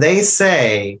 And when they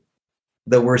say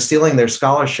that we're stealing their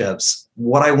scholarships,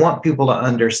 what I want people to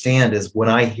understand is when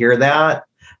I hear that,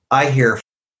 I hear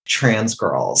trans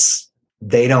girls.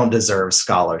 They don't deserve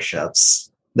scholarships.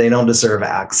 They don't deserve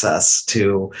access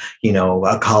to,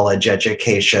 a college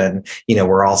education.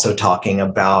 We're also talking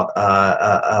about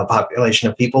a population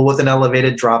of people with an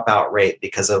elevated dropout rate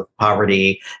because of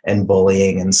poverty and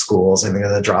bullying in schools. I think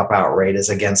the dropout rate is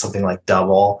again something like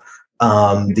double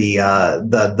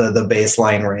the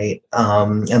baseline rate.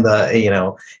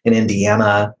 In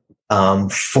Indiana,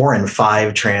 4 in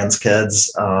 5 trans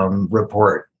kids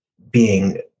report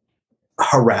being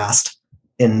harassed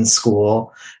in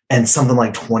school, and something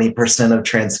like 20% of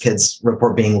trans kids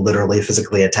report being literally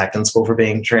physically attacked in school for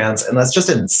being trans, and that's just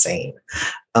insane.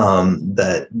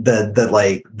 The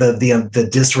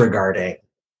disregarding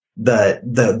that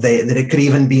it could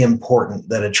even be important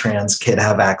that a trans kid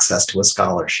have access to a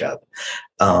scholarship.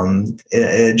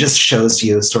 It just shows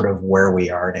you sort of where we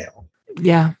are now.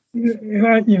 Yeah,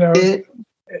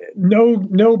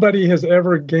 nobody has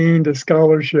ever gained a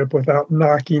scholarship without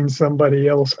knocking somebody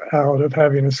else out of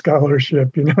having a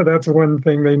scholarship. That's one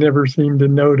thing they never seem to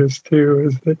notice too,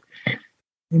 is that,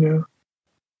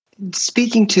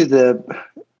 Speaking to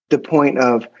the point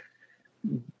of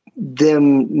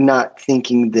them not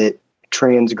thinking that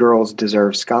trans girls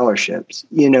deserve scholarships,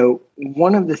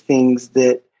 one of the things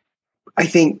that I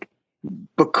think,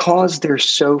 because they're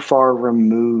so far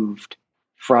removed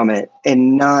from it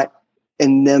and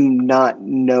them not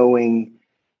knowing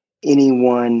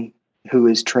anyone who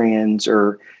is trans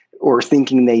or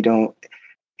thinking they don't.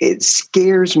 It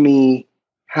scares me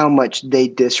how much they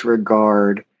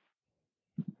disregard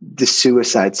the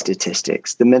suicide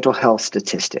statistics, the mental health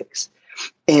statistics.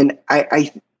 And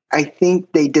I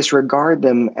think they disregard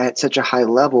them at such a high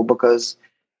level because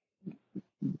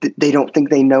they don't think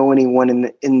they know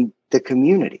anyone in the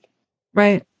community.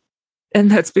 Right. And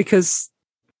that's because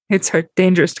it's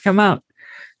dangerous to come out.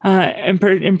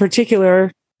 In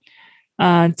particular,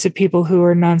 to people who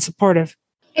are non-supportive.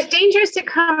 It's dangerous to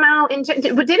come out.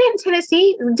 Didn't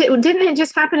Tennessee, didn't it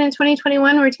just happen in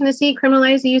 2021 where Tennessee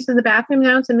criminalized the use of the bathroom?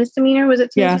 Now it's a misdemeanor. Was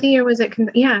it Tennessee or was it?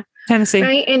 Tennessee.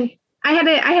 Right. And I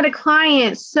had a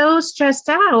client so stressed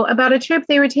out about a trip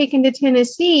they were taking to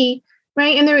Tennessee.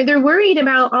 Right. And they're worried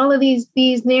about all of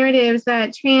these narratives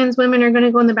that trans women are going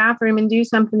to go in the bathroom and do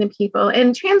something to people.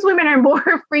 And trans women are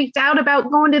more freaked out about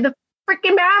going to the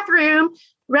freaking bathroom,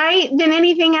 right, than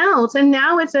anything else. And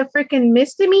now it's a freaking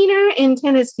misdemeanor in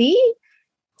Tennessee.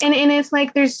 And it's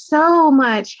like there's so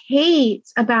much hate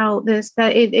about this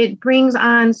that it brings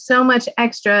on so much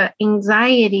extra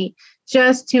anxiety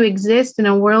just to exist in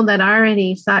a world that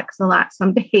already sucks a lot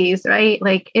some days, right?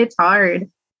 Like it's hard.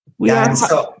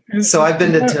 So I've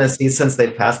been to Tennessee since they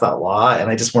passed that law,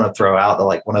 and I just want to throw out that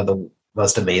like one of the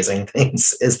most amazing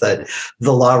things is that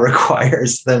the law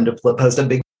requires them to post a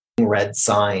big red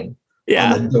sign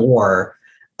on the door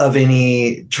of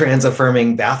any trans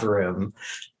affirming bathroom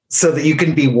so that you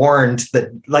can be warned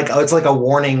that it's like a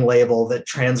warning label that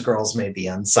trans girls may be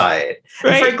inside.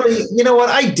 Right. And frankly, you know what?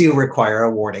 I do require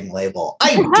a warning label.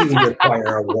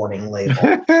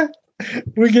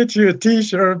 We get you a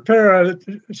t-shirt, a pair of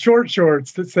short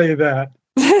shorts that say that.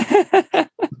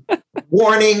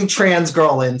 Warning, trans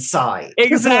girl inside.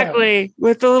 Exactly.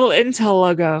 With the little Intel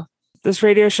logo. This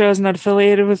radio show is not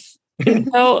affiliated with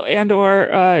Intel and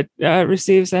or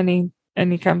receives any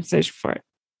compensation for it.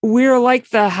 We're like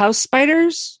the house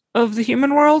spiders of the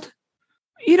human world.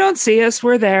 You don't see us.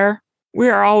 We're there. We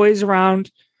are always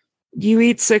around. You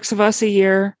eat 6 of us a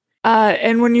year.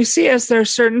 And when you see us, there are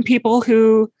certain people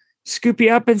who scoop you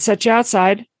up and set you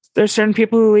outside. There's certain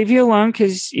people who leave you alone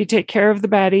because you take care of the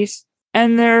baddies.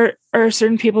 And there are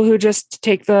certain people who just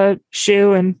take the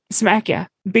shoe and smack you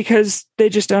because they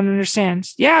just don't understand.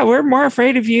 Yeah, we're more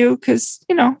afraid of you because,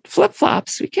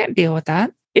 flip-flops. We can't deal with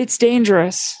that. It's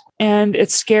dangerous and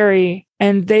it's scary.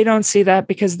 And they don't see that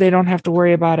because they don't have to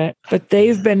worry about it. But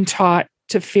they've been taught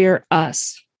to fear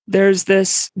us. There's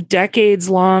this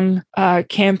decades-long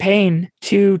campaign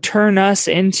to turn us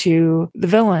into the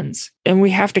villains. And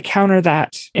we have to counter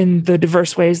that in the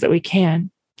diverse ways that we can.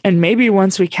 And maybe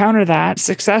once we counter that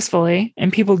successfully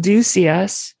and people do see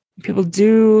us, people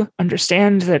do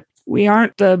understand that we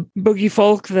aren't the boogie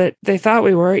folk that they thought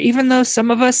we were, even though some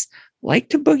of us like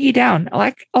to boogie down,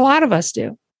 like a lot of us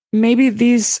do. Maybe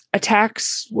these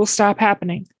attacks will stop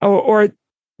happening or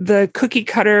the cookie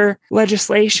cutter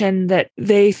legislation that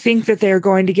they think that they're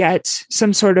going to get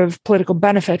some sort of political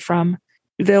benefit from,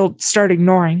 they'll start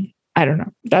ignoring. I don't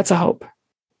know. That's a hope.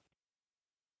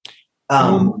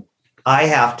 I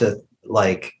have to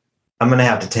I'm going to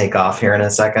have to take off here in a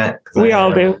second. We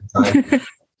all do.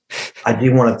 I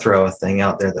do want to throw a thing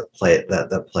out there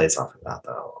that plays off of that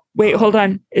though. Wait, hold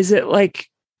on. Is it like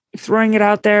throwing it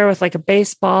out there with like a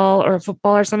baseball or a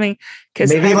football or something?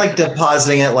 Maybe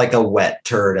depositing it like a wet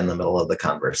turd in the middle of the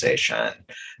conversation.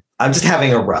 I'm just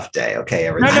having a rough day. Okay,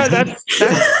 everybody. No, that's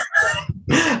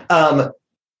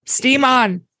steam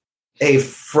on. A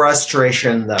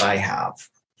frustration that I have.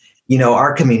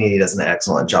 Our community does an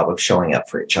excellent job of showing up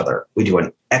for each other. We do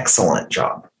an excellent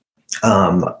job.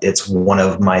 It's one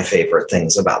of my favorite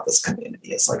things about this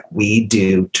community. It's like we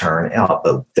do turn out,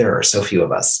 but there are so few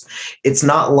of us. It's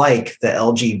not like the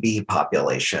LGBT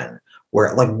population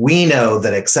where we know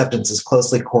that acceptance is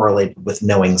closely correlated with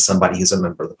knowing somebody who's a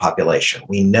member of the population.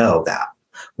 We know that.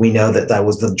 We know that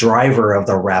was the driver of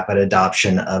the rapid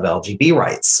adoption of LGBT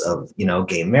rights, of,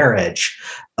 gay marriage.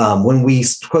 When we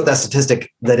quote that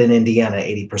statistic that in Indiana,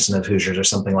 80% of Hoosiers or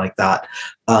something like that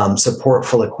support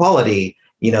full equality,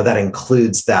 that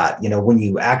includes that, when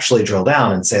you actually drill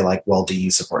down and say well, do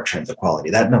you support trans equality?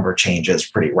 That number changes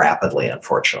pretty rapidly,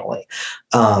 unfortunately.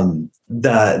 I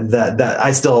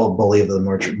still believe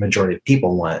the majority of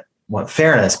people want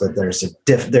fairness, but there's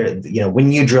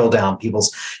when you drill down,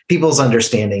 people's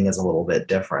understanding is a little bit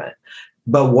different.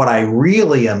 But what I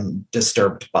really am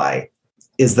disturbed by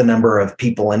is the number of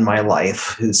people in my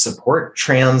life who support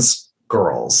trans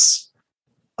girls,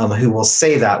 who will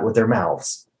say that with their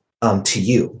mouths to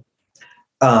you.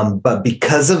 But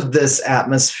because of this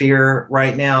atmosphere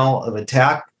right now of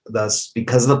attack, thus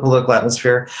because of the political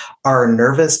atmosphere, are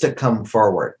nervous to come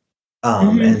forward.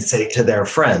 and say to their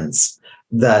friends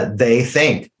that they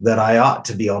think that I ought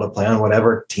to be able to play on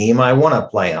whatever team I want to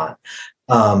play on.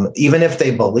 Even if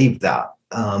they believe that.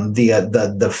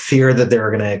 The fear that they're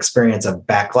going to experience a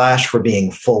backlash for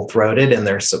being full-throated in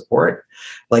their support,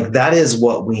 like that is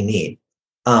what we need.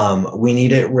 We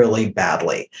need it really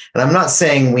badly. And I'm not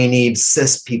saying we need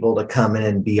cis people to come in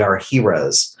and be our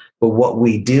heroes, but what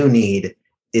we do need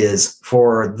is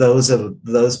for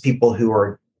those people who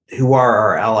are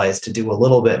our allies to do a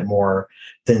little bit more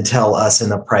than tell us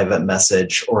in a private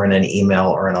message or in an email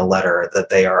or in a letter that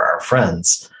they are our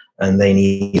friends. And they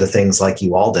need the things like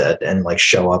you all did, and like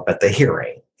show up at the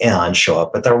hearing and show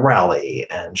up at the rally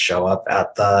and show up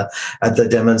at the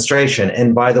demonstration.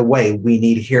 And by the way, we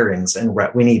need hearings and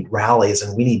we need rallies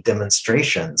and we need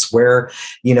demonstrations where,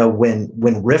 when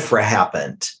RFRA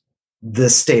happened, the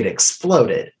state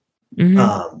exploded.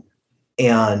 And,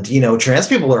 trans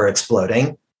people are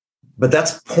exploding, but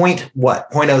that's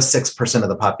 0.06% of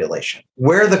the population.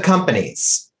 Where are the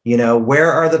companies?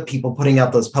 Where are the people putting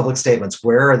out those public statements?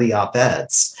 Where are the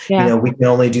op-eds? Yeah. We can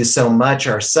only do so much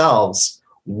ourselves.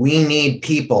 We need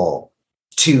people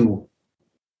to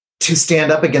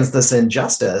stand up against this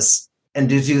injustice and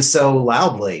to do so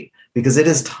loudly, because it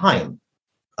is time.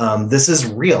 This is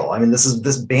real. I mean,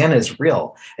 this ban is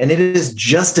real, and it is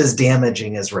just as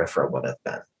damaging as RFRA would have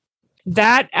been.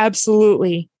 That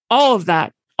absolutely, all of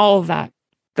that.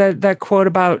 That quote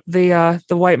about the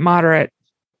white moderate.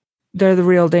 They're the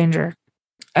real danger.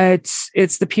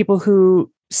 It's the people who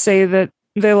say that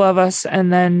they love us,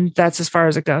 and then that's as far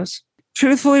as it goes.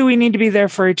 Truthfully, we need to be there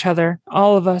for each other.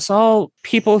 All of us, all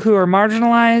people who are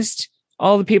marginalized,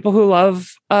 all the people who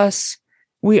love us,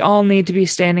 we all need to be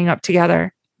standing up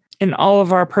together in all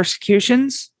of our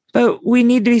persecutions, but we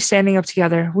need to be standing up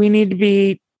together. We need to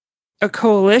be a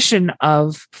coalition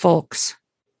of folks.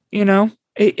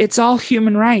 It's all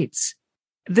human rights.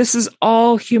 This is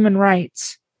all human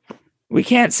rights. We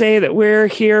can't say that we're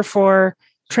here for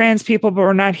trans people, but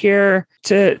we're not here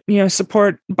to,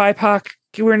 support BIPOC.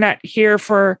 We're not here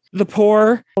for the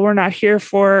poor. We're not here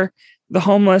for the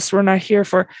homeless.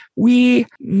 We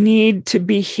need to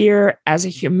be here as a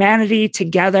humanity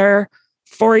together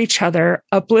for each other,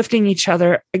 uplifting each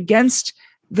other against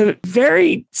the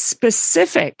very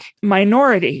specific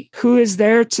minority who is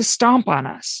there to stomp on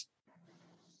us.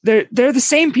 They're the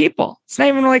same people. It's not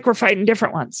even like we're fighting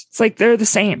different ones. It's like they're the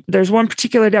same. There's one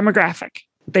particular demographic.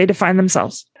 They define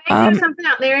themselves. Can I throw something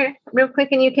out there real quick,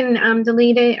 and you can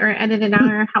delete it or edit it out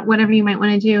or whatever you might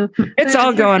want to do. It's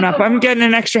all going up. I'm getting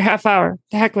an extra half hour.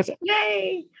 The heck with it.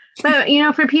 Yay. But,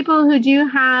 for people who do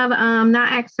have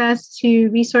not access to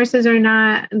resources or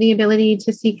not the ability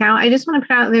to seek out, I just want to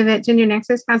put out there that Gender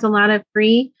Nexus has a lot of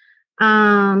free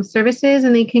services,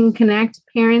 and they can connect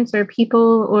parents or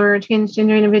people or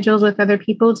transgender individuals with other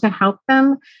people to help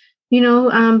them,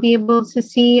 be able to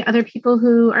see other people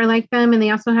who are like them. And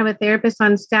they also have a therapist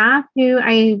on staff who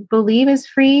I believe is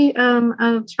free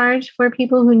of charge for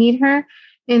people who need her.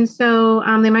 And so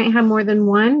they might have more than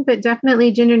one, but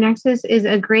definitely Gender Nexus is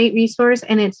a great resource,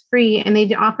 and it's free. And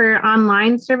they offer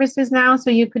online services now.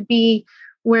 So you could be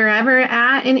wherever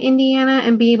at in Indiana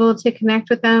and be able to connect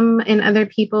with them and other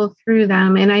people through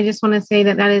them. And I just want to say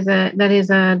that is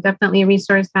definitely a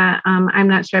resource that I'm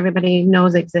not sure everybody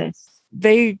knows exists.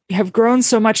 They have grown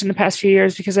so much in the past few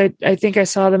years, because I think I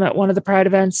saw them at one of the Pride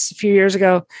events a few years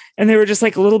ago, and they were just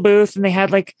like a little booth, and they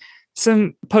had like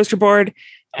some poster board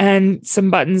and some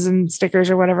buttons and stickers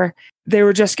or whatever. They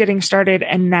were just getting started,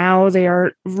 and now they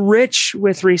are rich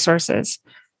with resources.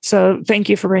 So thank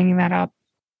you for bringing that up.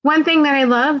 One thing that I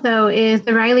love, though, is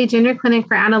the Riley Gender Clinic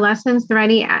for Adolescents, the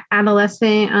Riley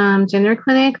Adolescent Gender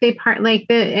Clinic. They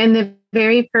in the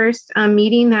very first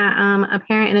meeting that a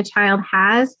parent and a child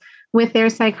has with their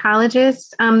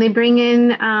psychologist, they bring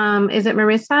in, is it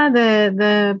Marissa,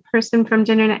 the person from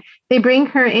GenderNet? They bring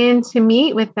her in to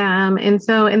meet with them. And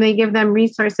they give them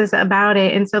resources about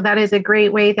it. And so that is a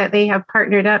great way that they have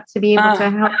partnered up to be able to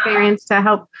help parents, to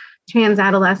help trans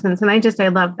adolescents. And I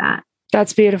love that.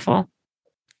 That's beautiful.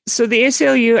 So the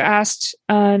ACLU asked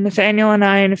Nathaniel and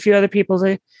I and a few other people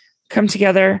to come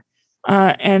together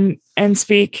and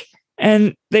speak,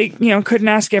 and they couldn't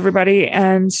ask everybody.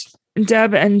 And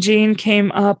Deb and Jean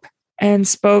came up and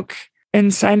spoke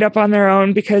and signed up on their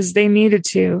own because they needed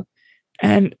to,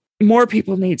 and more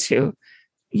people need to.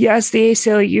 Yes, the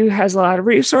ACLU has a lot of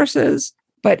resources,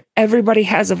 but everybody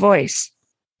has a voice.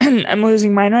 I'm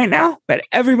losing mine right now, but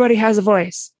everybody has a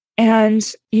voice, and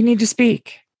you need to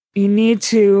speak. You need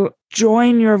to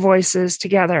join your voices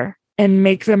together and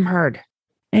make them heard.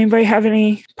 Anybody have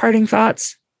any parting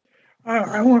thoughts?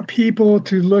 I want people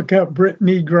to look up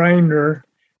Brittany Griner.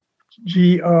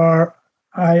 Griner.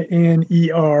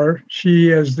 She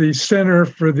is the center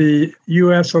for the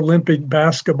U.S. Olympic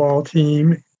basketball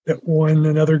team that won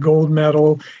another gold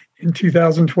medal in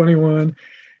 2021.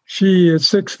 She is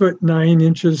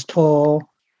 6'9" tall.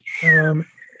 And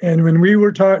when we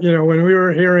were when we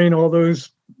were hearing all those,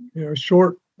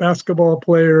 short basketball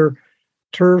player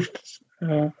turfs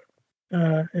in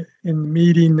the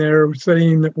meeting there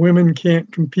saying that women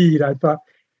can't compete, I thought,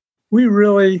 we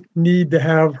really need to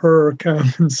have her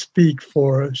come and speak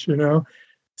for us,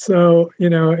 So,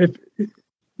 if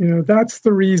that's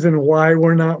the reason why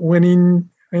we're not winning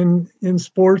in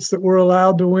sports that we're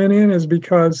allowed to win in, is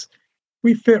because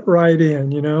we fit right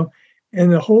in, And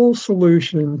the whole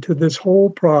solution to this whole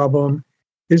problem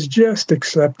is just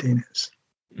accepting us,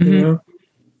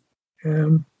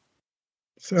 And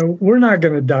so we're not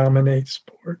going to dominate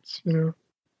sports,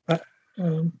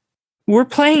 We're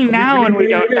playing now and we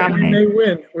don't dominate.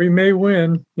 We may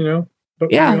win, but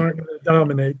we aren't going to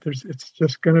dominate. It's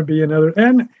just going to be another.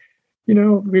 And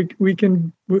we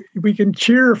can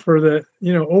cheer for the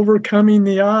overcoming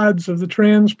the odds of the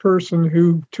trans person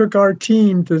who took our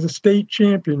team to the state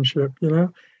championship.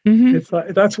 It's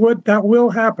like that will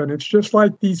happen. It's just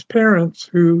like these parents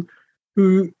who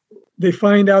they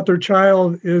find out their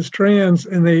child is trans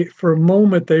and for a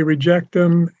moment they reject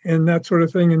them and that sort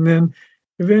of thing, and then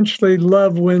eventually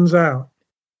love wins out.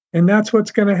 And that's what's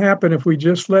going to happen if we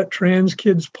just let trans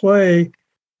kids play.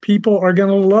 People are going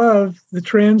to love the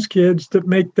trans kids that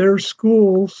make their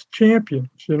schools champions,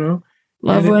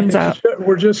 Love wins out.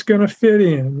 We're just going to fit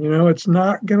in, it's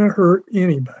not going to hurt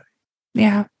anybody.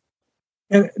 Yeah.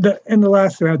 And the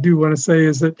last thing I do want to say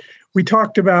is that we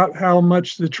talked about how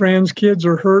much the trans kids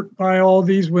are hurt by all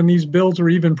these when these bills are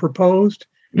even proposed.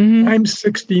 I'm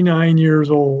 69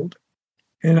 years old.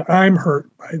 And I'm hurt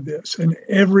by this. And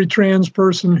every trans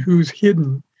person who's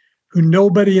hidden, who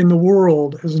nobody in the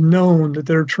world has known that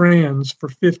they're trans for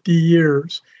 50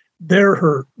 years, they're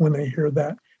hurt when they hear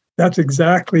that. That's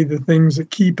exactly the things that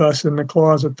keep us in the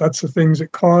closet. That's the things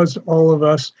that cause all of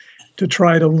us to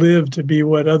try to live to be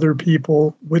what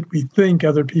we think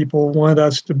other people want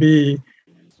us to be.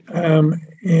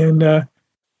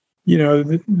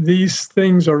 These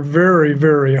things are very,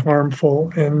 very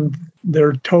harmful, and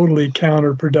they're totally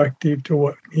counterproductive to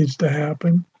what needs to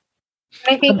happen.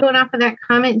 I think going off of that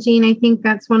comment, Jean, I think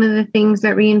that's one of the things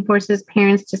that reinforces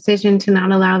parents' decision to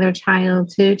not allow their child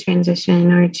to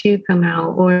transition or to come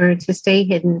out or to stay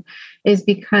hidden, is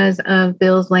because of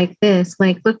bills like this.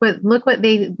 Like, look what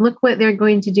they're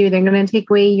going to do. They're going to take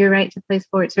away your right to play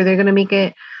sports, or they're going to make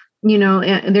it, they're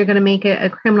going to make it a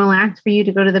criminal act for you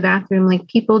to go to the bathroom. Like,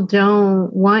 people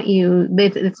don't want you.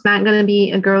 It's not going to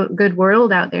be a good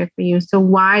world out there for you. So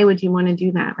why would you want to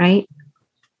do that, right?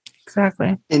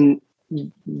 Exactly. And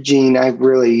Jean, I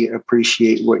really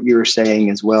appreciate what you're saying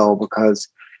as well, because,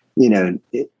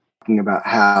 talking about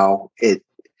how it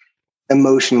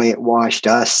emotionally washed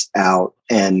us out,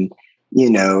 and,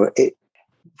 it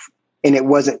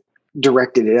wasn't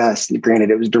directed at us.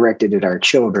 Granted, it was directed at our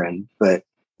children, but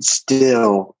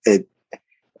still,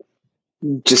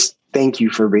 just thank you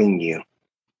for being you.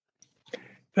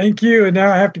 Thank you. And now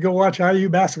I have to go watch IU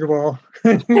basketball.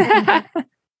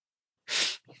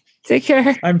 Take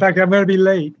care. In fact, I'm going to be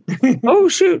late. Oh,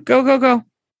 shoot. Go.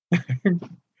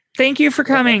 Thank you for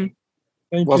coming.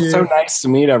 Thank you. So nice to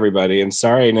meet everybody. And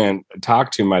sorry I didn't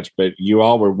talk too much, but you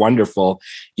all were wonderful.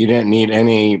 You didn't need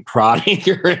any prodding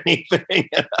or anything.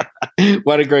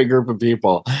 What a great group of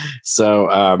people.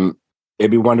 So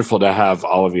it'd be wonderful to have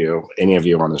any of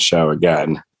you on the show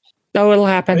again. Oh, it'll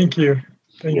happen. Thank you.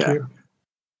 Thank you.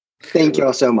 Thank you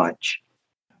all so much.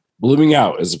 Blooming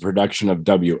Out is a production of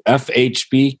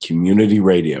WFHB Community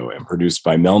Radio and produced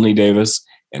by Melanie Davis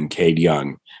and Cade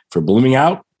Young. For Blooming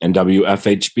Out and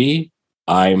WFHB,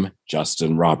 I'm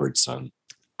Justin Robertson.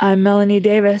 I'm Melanie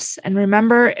Davis. And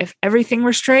remember, if everything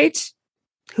were straight,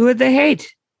 who would they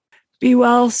hate? Be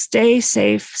well, stay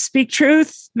safe, speak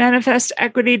truth, manifest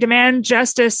equity, demand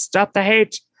justice, stop the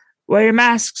hate, wear your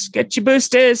masks, get your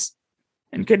boosters,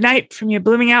 and good night from your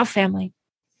Blooming Out family.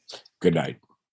 Good night.